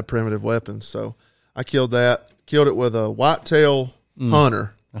we even had primitive weapons. So I killed that. Killed it with a whitetail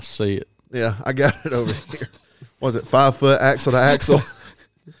hunter. I see it. Yeah, I got it over here. Was it 5 foot axle to axle?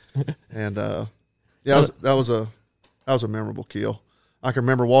 And yeah, that was a memorable kill. I can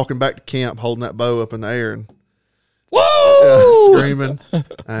remember walking back to camp holding that bow up in the air and screaming.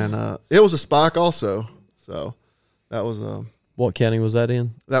 And it was a spike also. So that was What county was that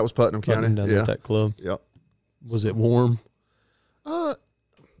in? that was Putnam County. Putnam, down there at that club. Yep. Was it warm? I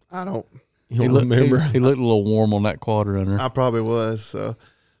don't. You don't remember? He looked a little warm on that quad runner. I probably was. So,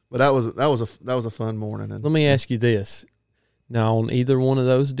 but that was a fun morning. And Let me ask you this. Now, on either one of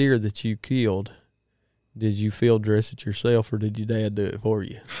those deer that you killed, did you field dress it yourself or did your dad do it for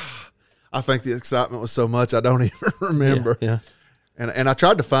you? I think the excitement was so much I don't even remember. Yeah. And I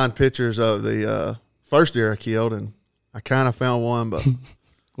tried to find pictures of the first deer I killed, and I kind of found one, but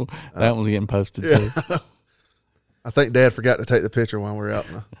that one's getting posted yeah. too. I think Dad forgot to take the picture when we were out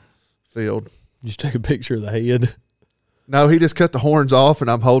in the field. Just take a picture of the head. No, he just cut the horns off, and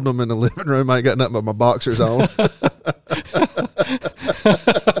I'm holding them in the living room. I ain't got nothing but my boxers on.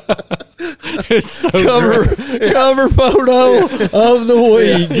 It's so Cover photo of the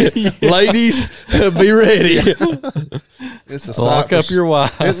week. Ladies, be ready. It's a Lock sight up for, your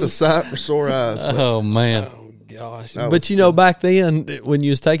wife. It's a sight for sore eyes. But Oh man. Gosh. That But was you know, back then when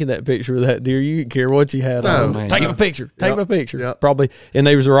you was taking that picture of that deer, you didn't care what you had No, on. man, Take no. a picture. Take Yep. a picture. Yep. Probably. And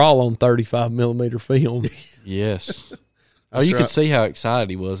they were all on 35 millimeter film. Yes. That's you right. could see how excited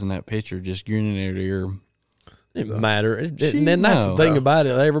he was in that picture, just grinning ear to ear. It didn't matter. Shoot, And then that's no. the thing about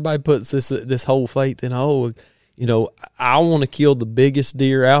it. Everybody puts this whole faith in, you know, I want to kill the biggest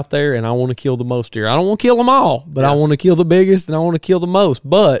deer out there and I want to kill the most deer. I don't want to kill them all, but I want to kill the biggest and I want to kill the most.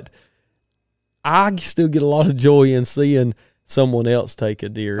 But I still get a lot of joy in seeing someone else take a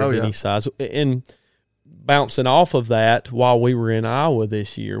deer of any size. And bouncing off of that, while we were in Iowa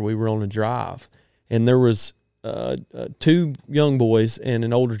this year, we were on a drive, and there was two young boys and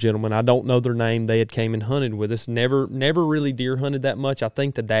an older gentleman. I don't know their name. They had came and hunted with us. Never really deer hunted that much. I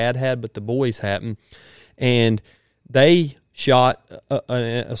think the dad had, but the boys hadn't. And they shot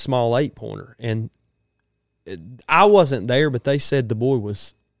a small 8-pointer, and I wasn't there, but they said the boy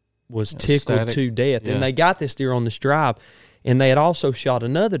was tickled ecstatic. to death. Yeah. And they got this deer on this drive, and they had also shot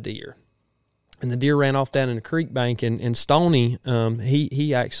another deer. And the deer ran off down in the creek bank, and Stoney,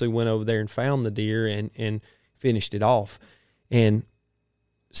 he actually went over there and found the deer and finished it off. And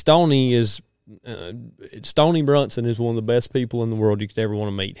Stoney Brunson is one of the best people in the world you could ever want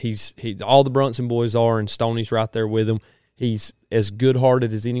to meet. All the Brunson boys are, and Stoney's right there with him. He's as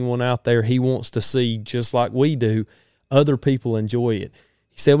good-hearted as anyone out there. He wants to see, just like we do, other people enjoy it.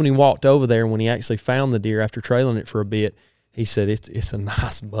 He said when he walked over there, when he actually found the deer after trailing it for a bit, he said it's a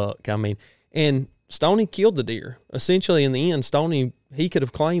nice buck. I mean, and Stoney killed the deer. Essentially, in the end, Stoney, he could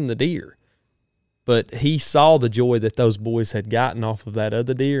have claimed the deer, but he saw the joy that those boys had gotten off of that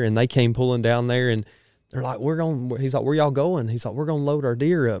other deer, and they came pulling down there, and they're like, he's like, where y'all going? He's like, we're going to load our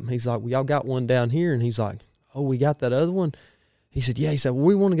deer up. He's like, well, y'all got one down here, and he's like, oh, we got that other one? He said, yeah. He said, well,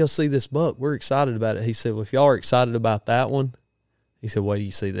 we want to go see this buck. We're excited about it. He said, well, if y'all are excited about that one, he said, wait till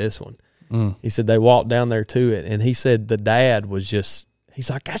you see this one. He said they walked down there to it, and he said the dad was just, he's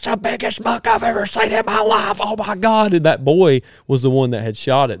like, that's the biggest buck I've ever seen in my life. Oh, my God. And that boy was the one that had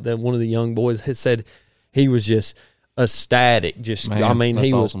shot it. That one of the young boys had said he was just ecstatic. Just, Man, I mean,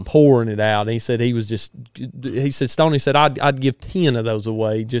 he awesome. was pouring it out. And he said Stoney said, I'd give 10 of those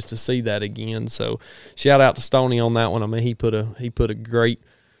away just to see that again. So shout out to Stoney on that one. I mean, he put a great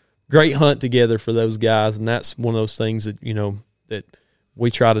hunt together for those guys. And that's one of those things that, you know, that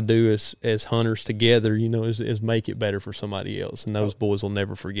we try to do as hunters together, you know, is make it better for somebody else. And those boys will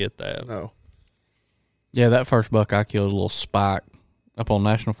never forget that. No. Yeah, that first buck I killed, a little spike up on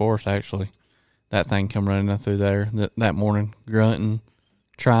National Forest, actually. that thing come running through there that morning, grunting,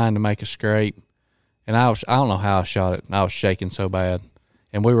 trying to make a scrape. And I don't know how I shot it. I was shaking so bad.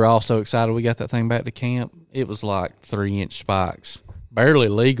 And we were all so excited we got that thing back to camp. It was like 3-inch spikes. Barely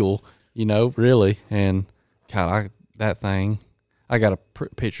legal, really. And, God, that thing, I got a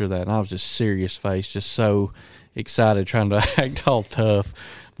picture of that, and I was just serious face, just so excited, trying to act all tough.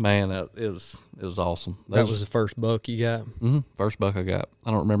 Man, it was awesome. That was the first buck you got? Mm-hmm, first buck I got.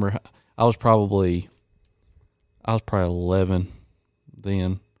 I don't remember. I was probably 11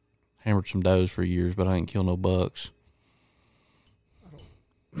 then. Hammered some does for years, but I didn't kill no bucks.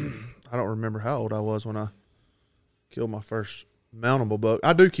 I don't remember how old I was when I killed my first mountable buck.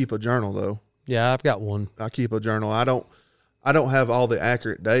 I do keep a journal though. Yeah, I've got one. I keep a journal. I don't have all the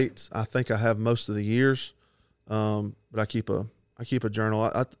accurate dates. I think I have most of the years, but I keep a journal.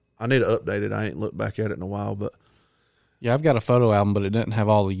 I need to update it. I ain't looked back at it in a while, but yeah, I've got a photo album, but it doesn't have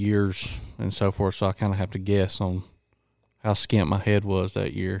all the years and so forth. So I kind of have to guess on how skimp my head was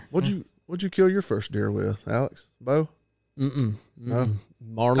that year. What'd you kill your first deer with, Alex? Bow? No?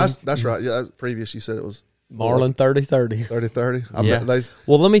 Marlin. That's right. Yeah, previous you said it was Marlin 30-30. 30-30. I Yeah. bet they.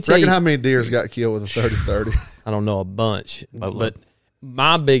 Well, let me tell Reckon you. how many deers got killed with a 30-30? I don't know, a bunch. But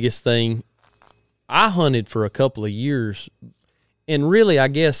my biggest thing, I hunted for a couple of years. And really, I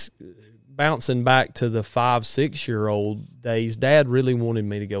guess, bouncing back to the 5-6-year-old days, Dad really wanted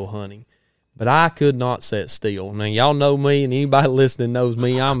me to go hunting. But I could not sit still. Now, y'all know me, and anybody listening knows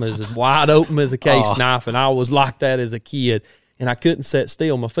me. I'm as wide open as a case knife, and I was like that as a kid. And I couldn't sit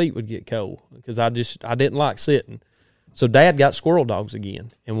still. My feet would get cold because I didn't like sitting. So Dad got squirrel dogs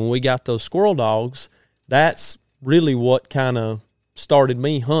again. And when we got those squirrel dogs, that's really what kind of started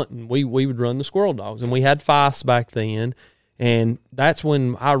me hunting. We would run the squirrel dogs. And we had fights back then. And that's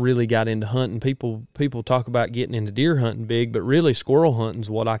when I really got into hunting. People talk about getting into deer hunting big, but really squirrel hunting is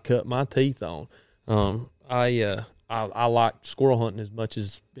what I cut my teeth on. I liked squirrel hunting as much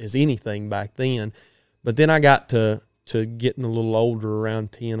as anything back then. But then I got to getting a little older,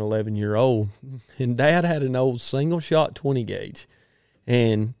 around 10, 11-year-old, and Dad had an old single-shot 20-gauge.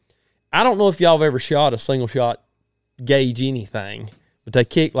 And I don't know if y'all have ever shot a single-shot gauge anything, but they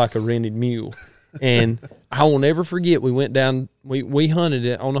kick like a rented mule. And I will never forget, we went down, we hunted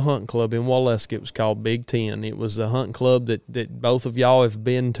it on a hunting club in Waleska. It was called Big Ten. It was a hunting club that both of y'all have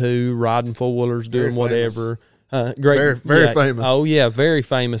been to, riding four-wheelers, doing whatever. Great, very famous. Oh yeah, very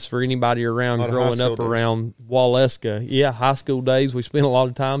famous for anybody around growing up around Waleska. Yeah, high school days, we spent a lot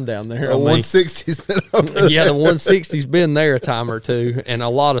of time down there. The 160's been over there. Yeah, the 160's been there a time or two, and a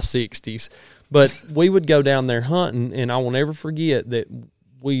lot of 60s. But we would go down there hunting, and I will never forget that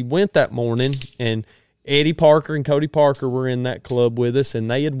we went that morning, and Eddie Parker and Cody Parker were in that club with us, and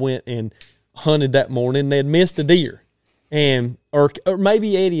they had went and hunted that morning. They had missed a deer, or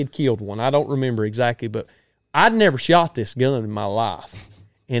maybe Eddie had killed one. I don't remember exactly, but I'd never shot this gun in my life.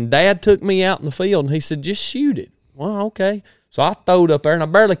 And Dad took me out in the field, and he said, just shoot it. Well, okay. So I threw it up there, and I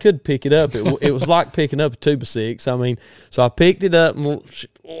barely could pick it up. It was like picking up a 2x6. I mean, so I picked it up and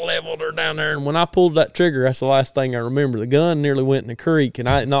leveled her down there. And when I pulled that trigger, that's the last thing I remember. The gun nearly went in the creek, and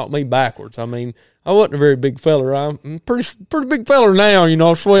it knocked me backwards. I mean, I wasn't a very big feller. I'm pretty big feller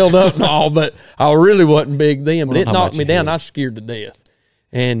now, swelled up and all, but I really wasn't big then. But it knocked me down. I was scared to death.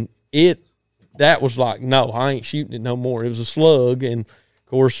 And that was like, no, I ain't shooting it no more. It was a slug, and, of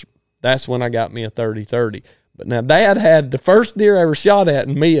course, that's when I got me a 30-30. But now Dad had the first deer I ever shot at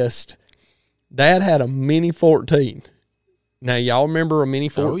and missed. Dad had a Mini 14. Now, y'all remember a Mini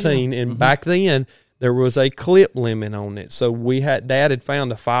 14, and back then there was a clip limit on it. So Dad had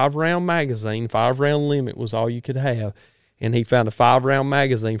found a 5-round magazine. 5-round limit was all you could have. And he found a 5-round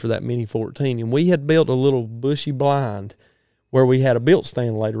magazine for that Mini 14. And we had built a little bushy blind where we had a built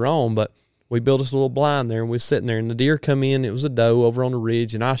stand later on, but we built us a little blind there, and we was sitting there, and the deer come in. It was a doe over on the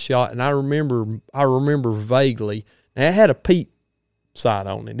ridge, and I shot, and I remember vaguely. Now, it had a peep sight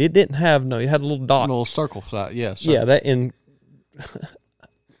on it. It didn't have it had a little dot. A little circle sight, yes. Yeah, and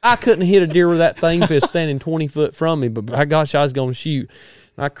I couldn't hit a deer with that thing if it was standing 20 foot from me, but by gosh, I was going to shoot.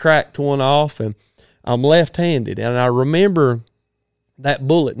 And I cracked one off, and I'm left-handed, and I remember that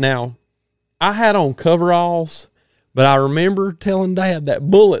bullet. Now, I had on coveralls, but I remember telling Dad that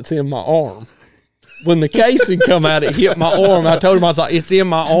bullet's in my arm. When the casing come out, it hit my arm. I told him, I was like, it's in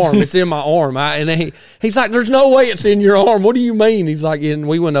my arm. It's in my arm. And he's like, there's no way it's in your arm. What do you mean? He's like, and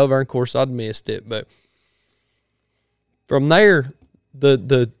we went over, and of course, I'd missed it. But from there,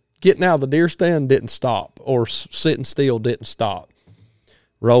 the getting out of the deer stand didn't stop, or sitting still didn't stop.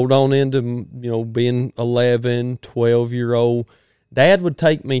 Rolled on into, being 11, 12-year-old. Dad would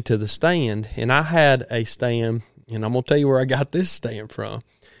take me to the stand, and I had a stand. And I'm going to tell you where I got this stand from.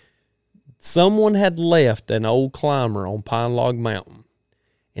 someone had left an old climber on Pine Log Mountain,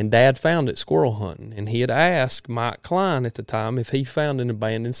 and Dad found it squirrel hunting, and he had asked Mike Klein at the time if he found an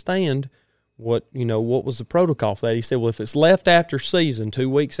abandoned stand, what was the protocol for that. He said, well, if it's left after season, 2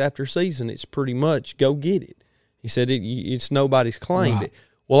 weeks after season, it's pretty much go get it. He said it's nobody's claimed it.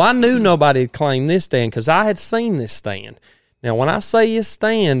 Well, I knew nobody had claimed this stand because I had seen this stand. Now, when I say this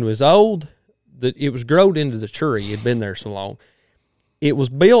stand was old, it was growed into the tree. It had been there so long. It was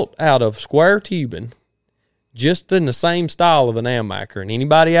built out of square tubing, just in the same style of an Amaker. And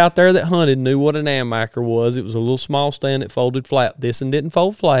anybody out there that hunted knew what an Amaker was. It was a little small stand that folded flat. This one didn't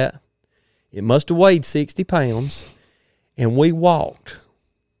fold flat. It must have weighed 60 pounds. And we walked.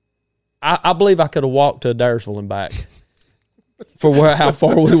 I believe I could have walked to Adairsville and back for how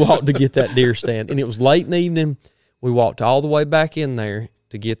far we walked to get that deer stand. And it was late in the evening. We walked all the way back in there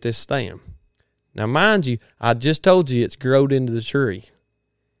to get this stand. Now, mind you, I just told you it's growed into the tree.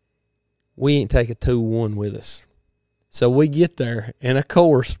 We ain't take a 2-1 with us. So we get there, and of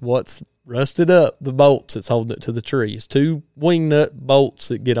course, what's rusted up, the bolts that's holding it to the tree. It's 2 wing nut bolts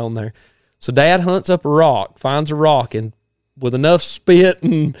that get on there. So Dad hunts up a rock, finds a rock, and with enough spit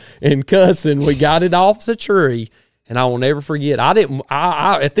and cussing, we got it off the tree. And I will never forget.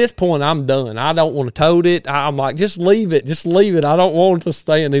 At this point, I'm done. I don't want to tote it. I'm like, just leave it. Just leave it. I don't want it to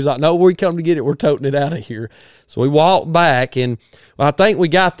stay. And he's like, no, we come to get it. We're toting it out of here. So we walked back, and I think we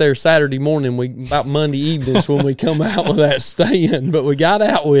got there Saturday morning. About Monday evenings when we come out with that stand. But we got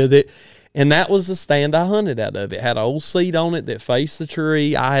out with it, and that was the stand I hunted out of. It had an old seat on it that faced the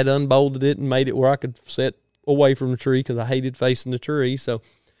tree. I had unbolted it and made it where I could sit away from the tree because I hated facing the tree. So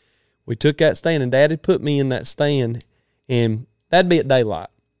we took that stand, and Dad had put me in that stand, and that'd be at daylight.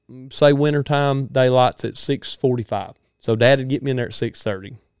 Say wintertime, daylight's at 6:45. So Dad would get me in there at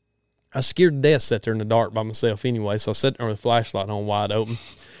 6:30. I was scared to death sat there in the dark by myself anyway, so I sat there with a flashlight on wide open.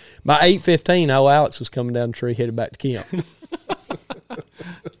 By 8:15, Alex was coming down the tree, headed back to camp.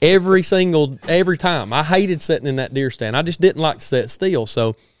 Every time. I hated sitting in that deer stand. I just didn't like to sit still.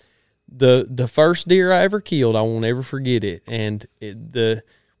 So the first deer I ever killed, I won't ever forget it. And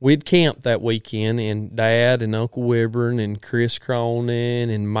we'd camped that weekend, and Dad and Uncle Wilburn and Chris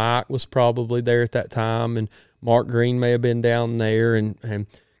Cronin and Mike was probably there at that time, and Mark Green may have been down there, and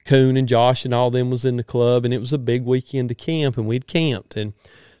Coon and Josh and all them was in the club, and it was a big weekend to camp, and we'd camped. And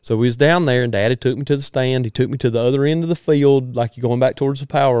so we was down there, and Dad had took me to the stand. He took me to the other end of the field, like you're going back towards the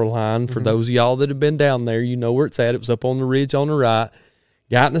power line. For those of y'all that have been down there, you know where it's at. It was up on the ridge on the right.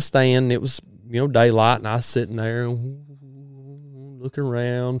 Got in the stand, and it was, daylight, and I was sitting there looking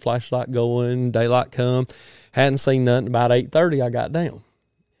around, flashlight going, daylight come. Hadn't seen nothing. About 8:30, I got down.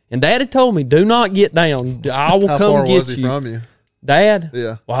 And Dad had told me, do not get down. I will come get you. How far was he from you? Dad?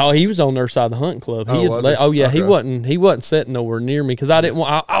 Yeah. Well, he was on their side of the hunting club. Yeah. He wasn't sitting nowhere near me because I didn't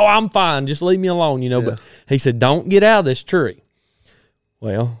want, I'm fine. Just leave me alone, Yeah. But he said, don't get out of this tree.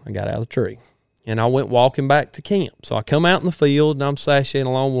 Well, I got out of the tree. And I went walking back to camp. So I come out in the field, and I'm sashaying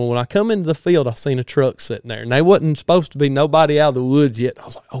along. Well, when I come into the field, I seen a truck sitting there. And they wasn't supposed to be nobody out of the woods yet. I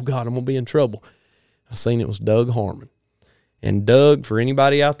was like, oh, God, I'm going to be in trouble. I seen it was Doug Harmon. And Doug, for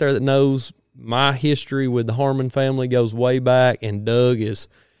anybody out there that knows, my history with the Harmon family goes way back. And Doug has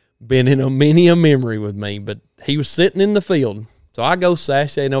been in many a memory with me. But he was sitting in the field. So I go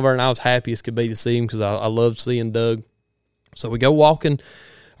sashaying over, and I was happy as could be to see him because I loved seeing Doug. So we go walking.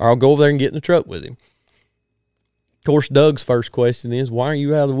 Or I'll go over there and get in the truck with him. Of course, Doug's first question is, why are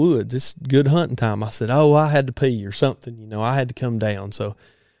you out of the woods? It's good hunting time. I said, I had to pee or something. I had to come down. So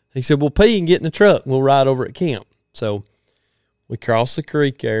he said, well, pee and get in the truck, and we'll ride over at camp. So we crossed the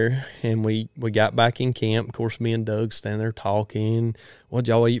creek there, and we got back in camp. Of course, me and Doug standing there talking. What'd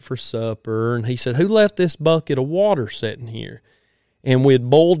y'all eat for supper? And he said, who left this bucket of water sitting here? And we had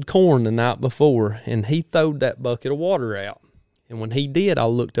boiled corn the night before, and he throwed that bucket of water out. And when he did, I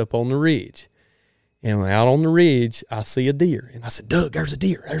looked up on the ridge. And out on the ridge, I see a deer. And I said, Doug, there's a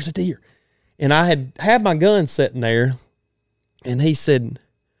deer. There's a deer. And I had my gun sitting there. And he said,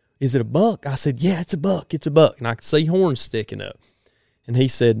 is it a buck? I said, yeah, it's a buck. It's a buck. And I could see horns sticking up. And he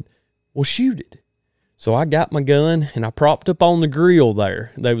said, well, shoot it. So I got my gun, and I propped up on the grill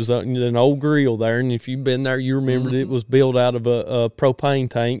there. There was an old grill there. And if you've been there, you remember it was built out of a propane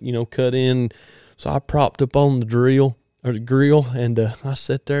tank, cut in. So I propped up on the grill, and I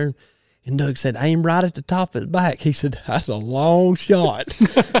sat there, and Doug said, aim right at the top of his back. He said, that's a long shot.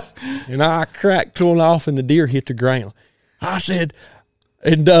 And I cracked one off, and the deer hit the ground. I said,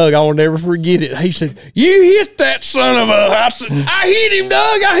 And Doug, I'll never forget it. He said, "You hit that son of a..." I said, "I hit him,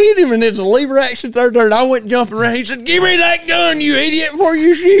 Doug. I hit him." And it's a lever action third turn. I went jumping around. He said, "Give me that gun, you idiot, before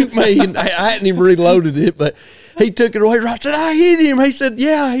you shoot me." And I hadn't even reloaded it, but he took it away. I said, "I hit him." He said,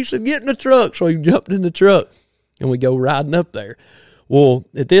 "Yeah." He said, "Get in the truck." So he jumped in the truck, and we go riding up there. Well,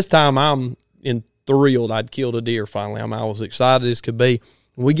 at this time, I'm thrilled I'd killed a deer finally. I was excited as could be.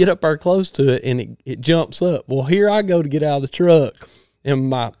 We get up there close to it, and it jumps up. Well, here I go to get out of the truck, and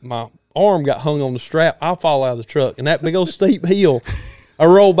my arm got hung on the strap. I fall out of the truck, and that big old steep hill, I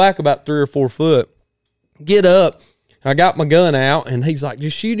roll back about 3 or 4 foot, get up. I got my gun out, and he's like,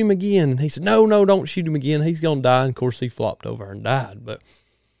 "Just shoot him again." And he said, No, don't shoot him again. He's going to die. And, of course, he flopped over and died. But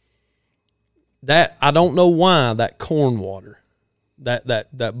that, I don't know why, that corn water,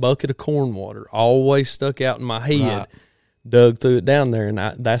 that bucket of corn water always stuck out in my head. Right. Doug threw it down there, and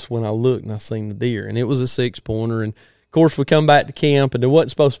that's when I looked and I seen the deer. And it was a 6-pointer. And, of course, we come back to camp, and there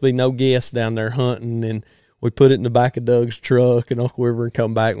wasn't supposed to be no guests down there hunting. And we put it in the back of Doug's truck, and Uncle River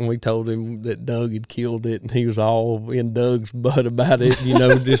come back, and we told him that Doug had killed it, and he was all in Doug's butt about it,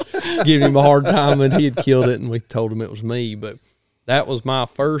 just giving him a hard time, and he had killed it, and we told him it was me. But that was my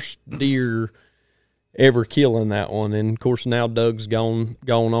first deer ever killing that one. And, of course, now Doug's gone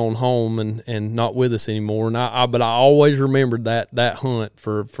on home and not with us anymore. And but I always remembered that hunt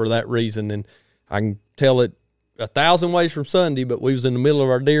for that reason. And I can tell it 1,000 ways from Sunday, but we was in the middle of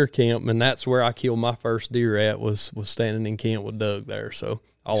our deer camp, and that's where I killed my first deer at, was standing in camp with Doug there. So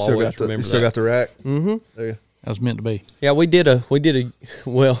I'll always remember that. You still got the rack? Mm-hmm. There. That was meant to be. Yeah, we did a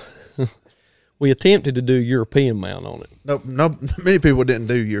well, we attempted to do European mount on it. No, many people didn't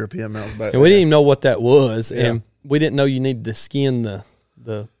do European mounts back then. And we didn't even know what that was, Yeah. and we didn't know you needed to skin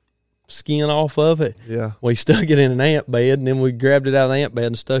the skin off of it. Yeah. We stuck it in an ant bed, and then we grabbed it out of the ant bed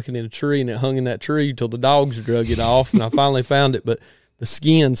and stuck it in a tree, and it hung in that tree until the dogs drug it off, and I finally found it, but the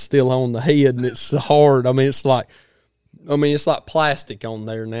skin's still on the head, and it's hard. It's like plastic on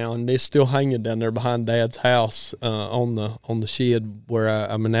there now, and it's still hanging down there behind Dad's house on the shed where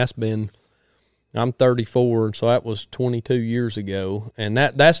that's been. I'm 34, and so that was 22 years ago, and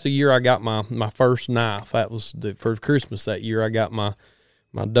that's the year I got my first knife. That was for Christmas that year. I got my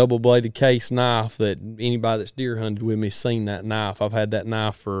double-bladed case knife that anybody that's deer hunted with me has seen that knife. I've had that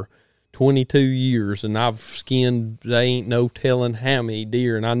knife for 22 years, and I've skinned, they ain't no telling how many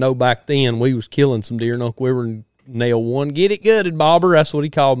deer. And I know back then we was killing some deer, and Uncle Weber nail one, "Get it gutted, Bobber." That's what he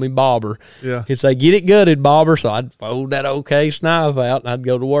called me, Bobber. Yeah. He'd say, "Get it gutted, Bobber." So I'd fold that old case knife out, and I'd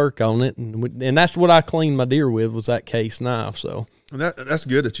go to work on it. And that's what I cleaned my deer with, was that case knife. So And that's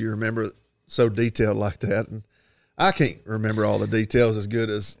good that you remember it so detailed like that. And I can't remember all the details as good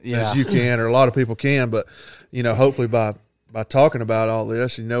as you can, or a lot of people can, but hopefully by talking about all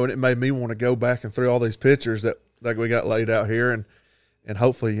this, and it made me want to go back and through all these pictures that we got laid out here, and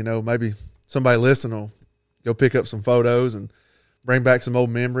hopefully, maybe somebody listening will go pick up some photos and bring back some old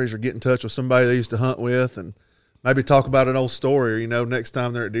memories, or get in touch with somebody they used to hunt with, and maybe talk about an old story, next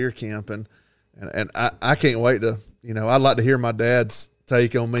time they're at deer camp. And I can't wait to, I'd like to hear my dad's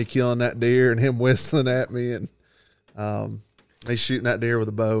take on me killing that deer and him whistling at me, and me shooting that deer with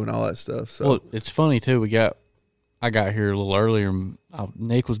a bow and all that stuff. So, well, it's funny too. I got here a little earlier, and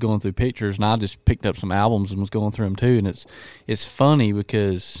Nick was going through pictures, and I just picked up some albums and was going through them too. And it's funny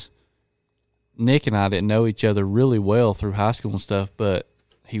because Nick and I didn't know each other really well through high school and stuff, but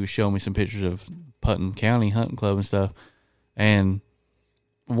he was showing me some pictures of Putnam County Hunting Club and stuff. And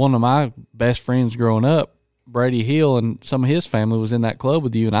one of my best friends growing up, Brady Hill, and some of his family was in that club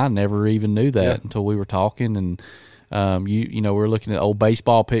with you, and I never even knew that until we were talking. And we were looking at old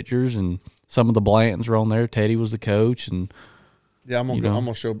baseball pictures, and some of the Blantons were on there. Teddy was the coach, and I'm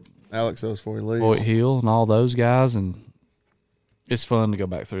gonna show Alex those before he leaves. Boyd Hill and all those guys, and it's fun to go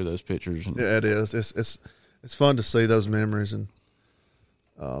back through those pictures. And yeah, it is. It's fun to see those memories and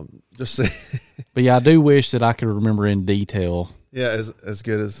just see. But yeah, I do wish that I could remember in detail. Yeah, as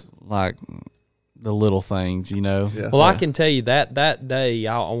good as like the little things, Yeah. Well, I can tell you that day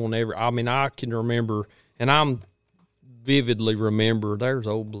I can remember, and I'm vividly remember, there's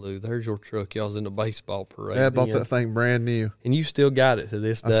Old Blue, there's your truck, y'all was in the baseball parade. Yeah, I bought that thing brand new. And you still got it to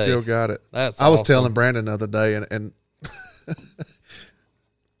this day. I still got it. That's I was awesome. telling Brandon the other day, and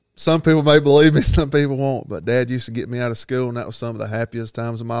some people may believe me, some people won't, but Dad used to get me out of school, and that was some of the happiest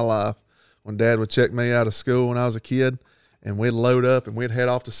times of my life, when Dad would check me out of school when I was a kid, and we'd load up and we'd head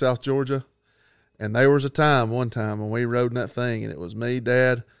off to South Georgia. And there was one time when we rode in that thing, and it was me,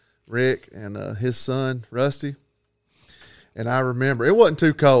 Dad, Rick, and his son, Rusty. And I remember, it wasn't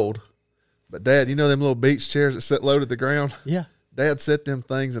too cold, but Dad, them little beach chairs that sit low to the ground? Yeah. Dad set them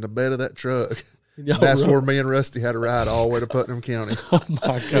things in the bed of that truck. That's where me and Rusty had a ride all the way to Putnam County. Oh my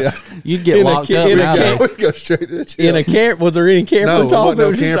God. Yeah. You'd get locked up in a nowadays. We'd go straight to the jail. In a camp, was there any camper No, talk? wasn't no It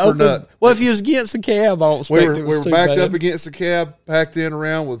was just camper, open? nut. Well, if you was against the cab, I don't expect We it were was too backed bad. up against the cab, packed in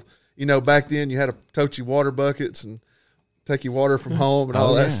around with, back then you had to tote your water buckets and take your water from home and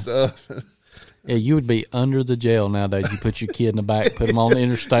all yeah. that stuff. Yeah, you would be under the jail nowadays. You put your kid in the back, put him on the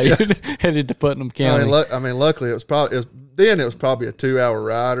interstate, headed to Putnam County. Luckily it was probably a 2-hour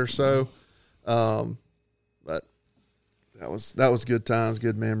ride or so, but that was good times,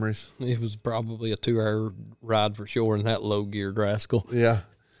 good memories. It was probably a 2-hour ride for sure in that low gear Rascal. Yeah,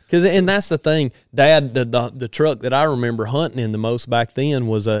 And that's the thing, Dad. The truck that I remember hunting in the most back then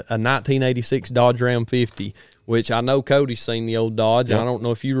was a 1986 Dodge Ram 50, which I know Cody's seen the old Dodge. Yep. I don't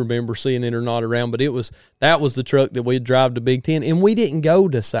know if you remember seeing it or not around, but that was the truck that we'd drive to Big Ten. And I didn't go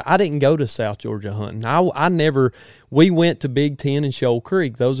to South Georgia hunting. We went to Big Ten and Shoal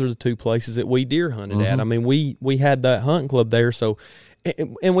Creek. Those are the two places that we deer hunted at. I mean, we had that hunting club there, so.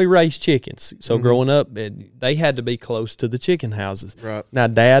 And we raised chickens. So growing up, they had to be close to the chicken houses. Right. Now,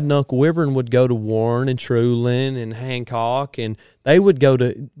 Dad and Uncle Wyvern would go to Warren and Truland and Hancock, and they would go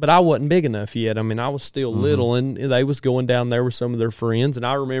to – but I wasn't big enough yet. I mean, I was still little, and they was going down there with some of their friends. And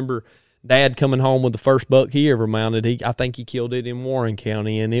I remember Dad coming home with the first buck he ever mounted. I think he killed it in Warren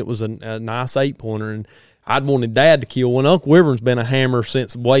County, and it was a nice 8-pointer. And I'd wanted Dad to kill one. Uncle Wyvern's been a hammer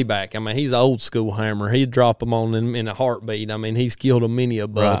since way back. I mean, he's an old school hammer. He'd drop them on in a heartbeat. I mean, he's killed many a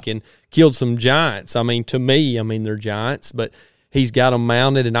buck and killed some giants. I mean, to me, they're giants, but he's got them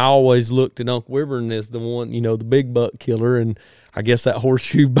mounted. And I always looked at Uncle Wyvern as the one, the big buck killer. And I guess that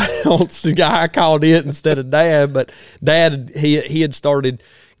horseshoe bounce, the guy I called it instead of Dad. But Dad, he had started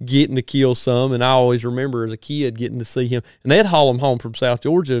getting to kill some, and I always remember as a kid getting to see him, and they'd haul him home from South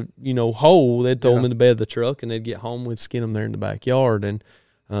Georgia, whole. They'd throw him in the bed of the truck, and they'd get home, we'd skin them there in the backyard, and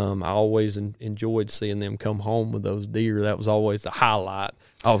I always enjoyed seeing them come home with those deer. That was always the highlight.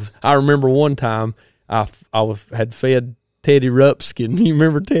 I remember one time I had fed Teddy Rupskin. You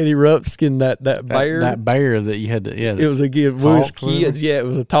remember Teddy Rupskin, that bear? That bear that you had to, yeah. It was a gift. We was kids. Yeah, it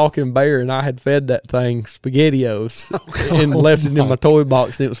was a talking bear, and I had fed that thing SpaghettiOs and left it in my toy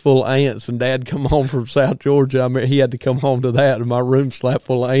box, and it was full of ants. And Dad come home from South Georgia. I mean, he had to come home to that, and my room slapped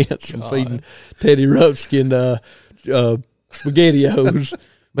full of ants from feeding Teddy Rupskin SpaghettiOs.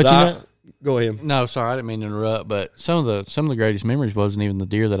 But go ahead. No, sorry, I didn't mean to interrupt. But some of the greatest memories wasn't even the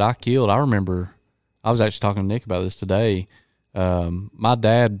deer that I killed. I remember. I was actually talking to Nick about this today. My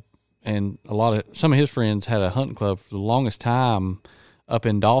dad and some of his friends had a hunting club for the longest time up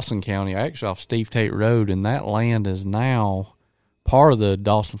in Dawson County, actually off Steve Tate Road, and that land is now part of the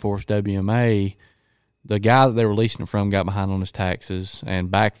Dawson Forest WMA. The guy that they were leasing it from got behind on his taxes, and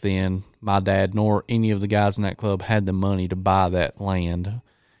back then my dad nor any of the guys in that club had the money to buy that land,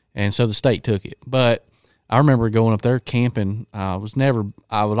 and so the state took it. But I remember going up there camping. I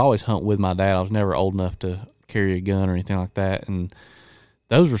would always hunt with my dad. I was never old enough to carry a gun or anything like that. And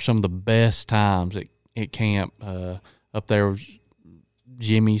those were some of the best times at camp. Up there was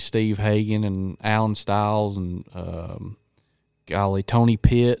Jimmy, Steve Hagan, and Alan Stiles, and Tony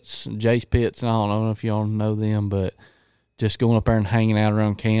Pitts, and Jace Pitts. And I don't know if y'all know them, but just going up there and hanging out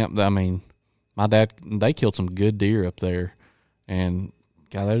around camp. I mean, my dad, they killed some good deer up there. And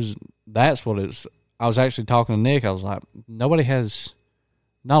God, that's what it's. I was actually talking to Nick. I was like, not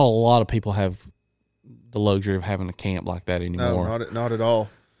a lot of people have the luxury of having a camp like that anymore. No, not at all.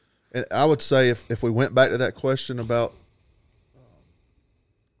 And I would say if we went back to that question about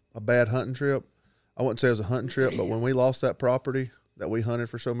a bad hunting trip, I wouldn't say it was a hunting trip, but when we lost that property that we hunted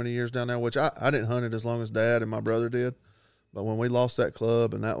for so many years down there, which I didn't hunt it as long as Dad and my brother did, but when we lost that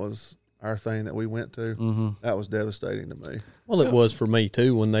club and that was our thing that we went to, that was devastating to me. Well, it was for me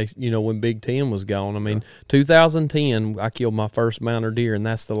too when when Big Ten was gone. I mean, 2010, I killed my first mounted deer, and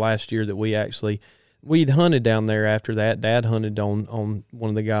that's the last year that we'd hunted down there. After that, Dad hunted on one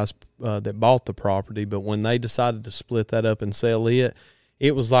of the guys that bought the property. But when they decided to split that up and sell it,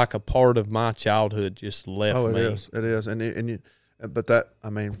 it was like a part of my childhood just left me. It is, but that, I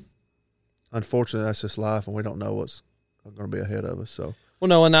mean, unfortunately, that's just life, and we don't know what's going to be ahead of us. So. Well,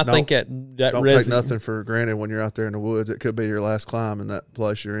 no, and I think that don't take nothing for granted when you're out there in the woods. It could be your last climb in that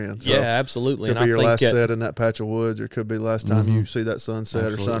place you're in. So yeah, absolutely. It could be your last set in that patch of woods, or it could be the last time you see that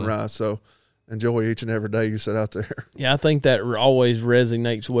sunset or sunrise. So enjoy each and every day you sit out there. Yeah, I think that always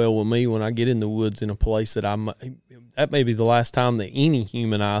resonates well with me when I get in the woods in a place that that may be the last time that any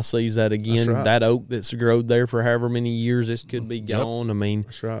human eye sees that again. Right. That oak that's growed there for however many years, this could be gone. I mean,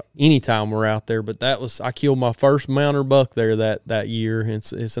 that's right. Anytime we're out there. But I killed my first mounted buck there that year.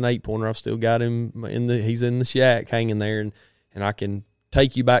 It's an 8-pointer. I've still got him he's in the shack hanging there, and I can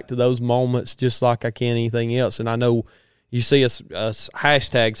take you back to those moments just like I can anything else. And I know you see us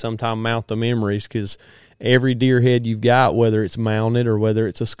hashtag sometime mount the memories, because every deer head you've got, whether it's mounted or whether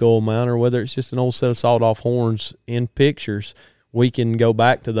it's a skull mount or whether it's just an old set of sawed-off horns in pictures, we can go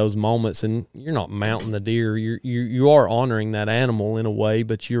back to those moments. And you're not mounting the deer. You are honoring that animal in a way,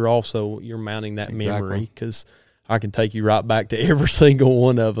 but you're mounting that memory, because I can take you right back to every single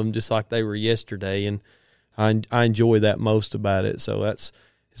one of them just like they were yesterday. And I enjoy that most about it. So it's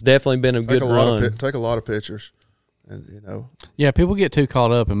definitely been a good run. Take a lot of pictures. And, Yeah, people get too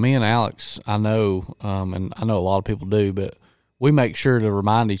caught up, and me and Alex, I know, and I know a lot of people do, but we make sure to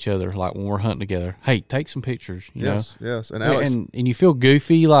remind each other, like when we're hunting together, hey, take some pictures. You know? Yes. And Alex, and you feel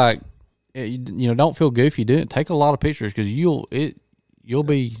goofy, like don't feel goofy doing it. Take a lot of pictures, because you'll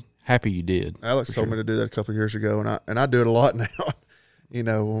be happy you did. Alex told me to do that a couple of years ago, and I do it a lot now. When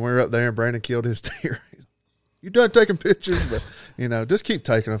we were up there and Brandon killed his deer, you done taking pictures, but just keep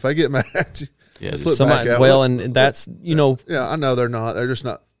taking them. If they get mad at you, yeah, just look back at them. And that's yeah, I know they're just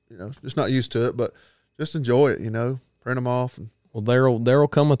not just not used to it, but just enjoy it. Print them off. And well, there'll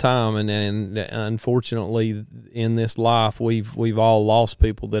come a time, and unfortunately in this life we've all lost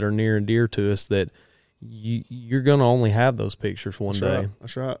people that are near and dear to us, that you're going to only have those pictures one day.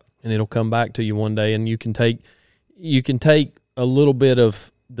 That's right. And it'll come back to you one day, and you can take a little bit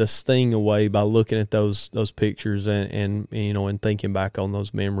of the sting away by looking at those pictures and thinking back on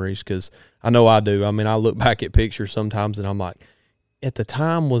those memories, because I know I do. I mean, I look back at pictures sometimes and I'm like, at the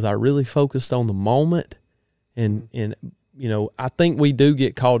time, was I really focused on the moment? And I think we do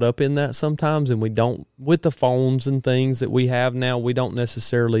get caught up in that sometimes, and we don't, with the phones and things that we have now, we don't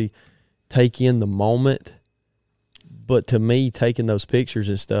necessarily take in the moment. But to me, taking those pictures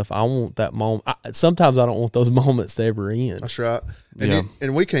and stuff, I want that moment. Sometimes I don't want those moments to ever end. That's right.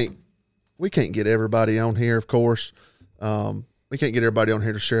 And we can't get everybody on here, of course. We can't get everybody on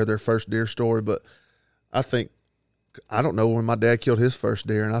here to share their first deer story, but I don't know when my dad killed his first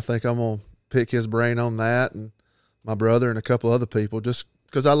deer, and I think I'm going to pick his brain on that, and my brother and a couple other people, just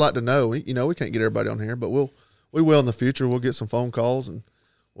because I like to know. We can't get everybody on here, but we will in the future. We'll get some phone calls, and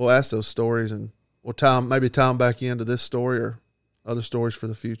we'll ask those stories, and we'll tie them back into this story or other stories for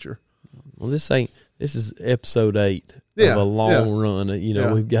the future. Well, this is episode 8 of a long run.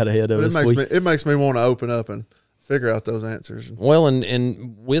 We've got ahead of us. It makes me want to open up and figure out those answers. Well,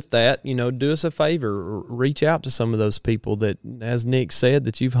 and with that, do us a favor, reach out to some of those people that, as Nick said,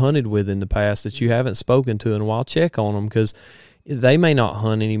 that you've hunted with in the past that you haven't spoken to in a while. Check on them, because they may not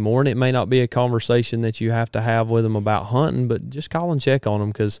hunt anymore, and it may not be a conversation that you have to have with them about hunting, but just call and check on them,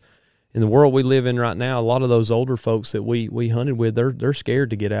 because in the world we live in right now, a lot of those older folks that we hunted with, they're scared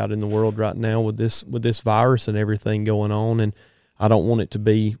to get out in the world right now with this virus and everything going on. And I don't want it to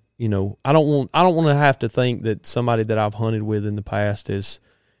be, I don't want to have to think that somebody that I've hunted with in the past is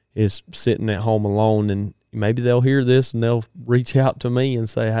sitting at home alone, and maybe they'll hear this and they'll reach out to me and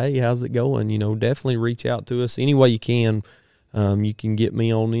say, hey, how's it going? Definitely reach out to us any way you can. You can get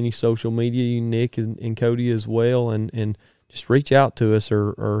me on any social media, Nick and Cody as well, and just reach out to us,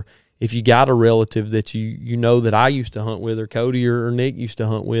 or if you got a relative that you know that I used to hunt with, or Cody or Nick used to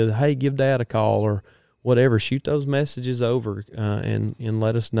hunt with, hey, give Dad a call or whatever. Shoot those messages over and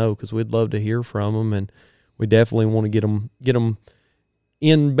let us know, because we'd love to hear from them, and we definitely want to get them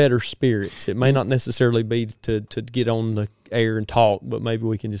in better spirits. It may not necessarily be to get on the air and talk, but maybe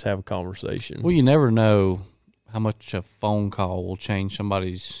we can just have a conversation. Well, you never know how much a phone call will change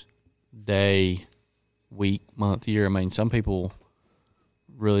somebody's day, week, month, year. I mean, some people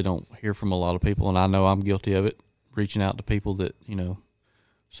really don't hear from a lot of people, and I know I'm guilty of it, reaching out to people that,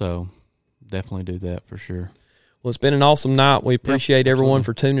 so definitely do that for sure. Well, it's been an awesome night. We appreciate everyone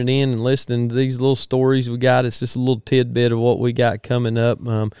for tuning in and listening to these little stories we got. It's just a little tidbit of what we got coming up.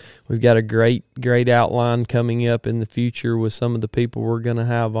 We've got a great outline coming up in the future with some of the people we're going to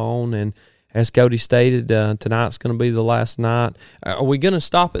have on, and as Cody stated, tonight's going to be the last night. Are we going to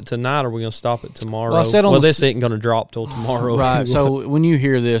stop it tonight, or are we going to stop it tomorrow? Well, this isn't going to drop till tomorrow. Right. So when you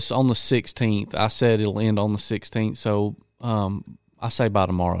hear this on the 16th, I said it'll end on the 16th. So I say by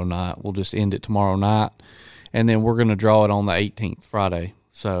tomorrow night. We'll just end it tomorrow night, and then we're going to draw it on the 18th, Friday.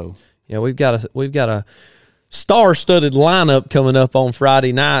 So yeah, we've got a star-studded lineup coming up on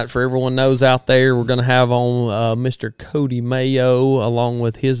Friday night. For everyone knows out there, we're going to have on Mr. Cody Mayo along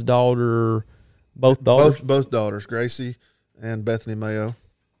with his daughter, both daughters, Gracie and Bethany Mayo.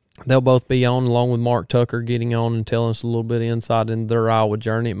 They'll both be on, along with Mark Tucker, getting on and telling us a little bit of insight into their Iowa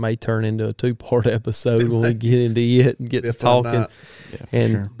journey. It may turn into a 2-part episode when we get into it and get to talking. Yeah,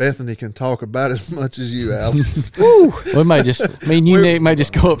 and sure. Bethany can talk about as much as you, Alex. We may just, Nick may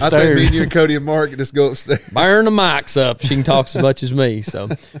just go I upstairs. think me and you and Cody and Mark can just go upstairs. burn the mics up. She can talk as much as me. So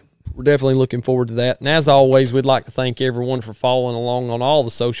we're definitely looking forward to that. And as always, we'd like to thank everyone for following along on all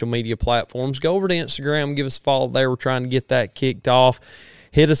the social media platforms. Go over to Instagram, give us a follow there. We're trying to get that kicked off.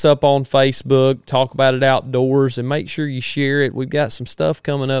 Hit us up on Facebook, talk about it outdoors, and make sure you share it. We've got some stuff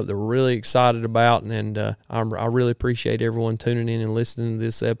coming up that we're really excited about, and I really appreciate everyone tuning in and listening to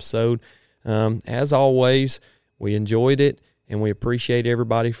this episode. As always, we enjoyed it, and we appreciate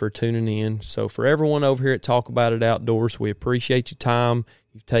everybody for tuning in. So for everyone over here at Talk About It Outdoors, we appreciate your time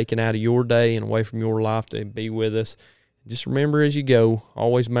you've taken out of your day and away from your life to be with us. Just remember as you go,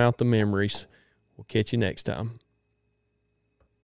 always mount the memories. We'll catch you next time.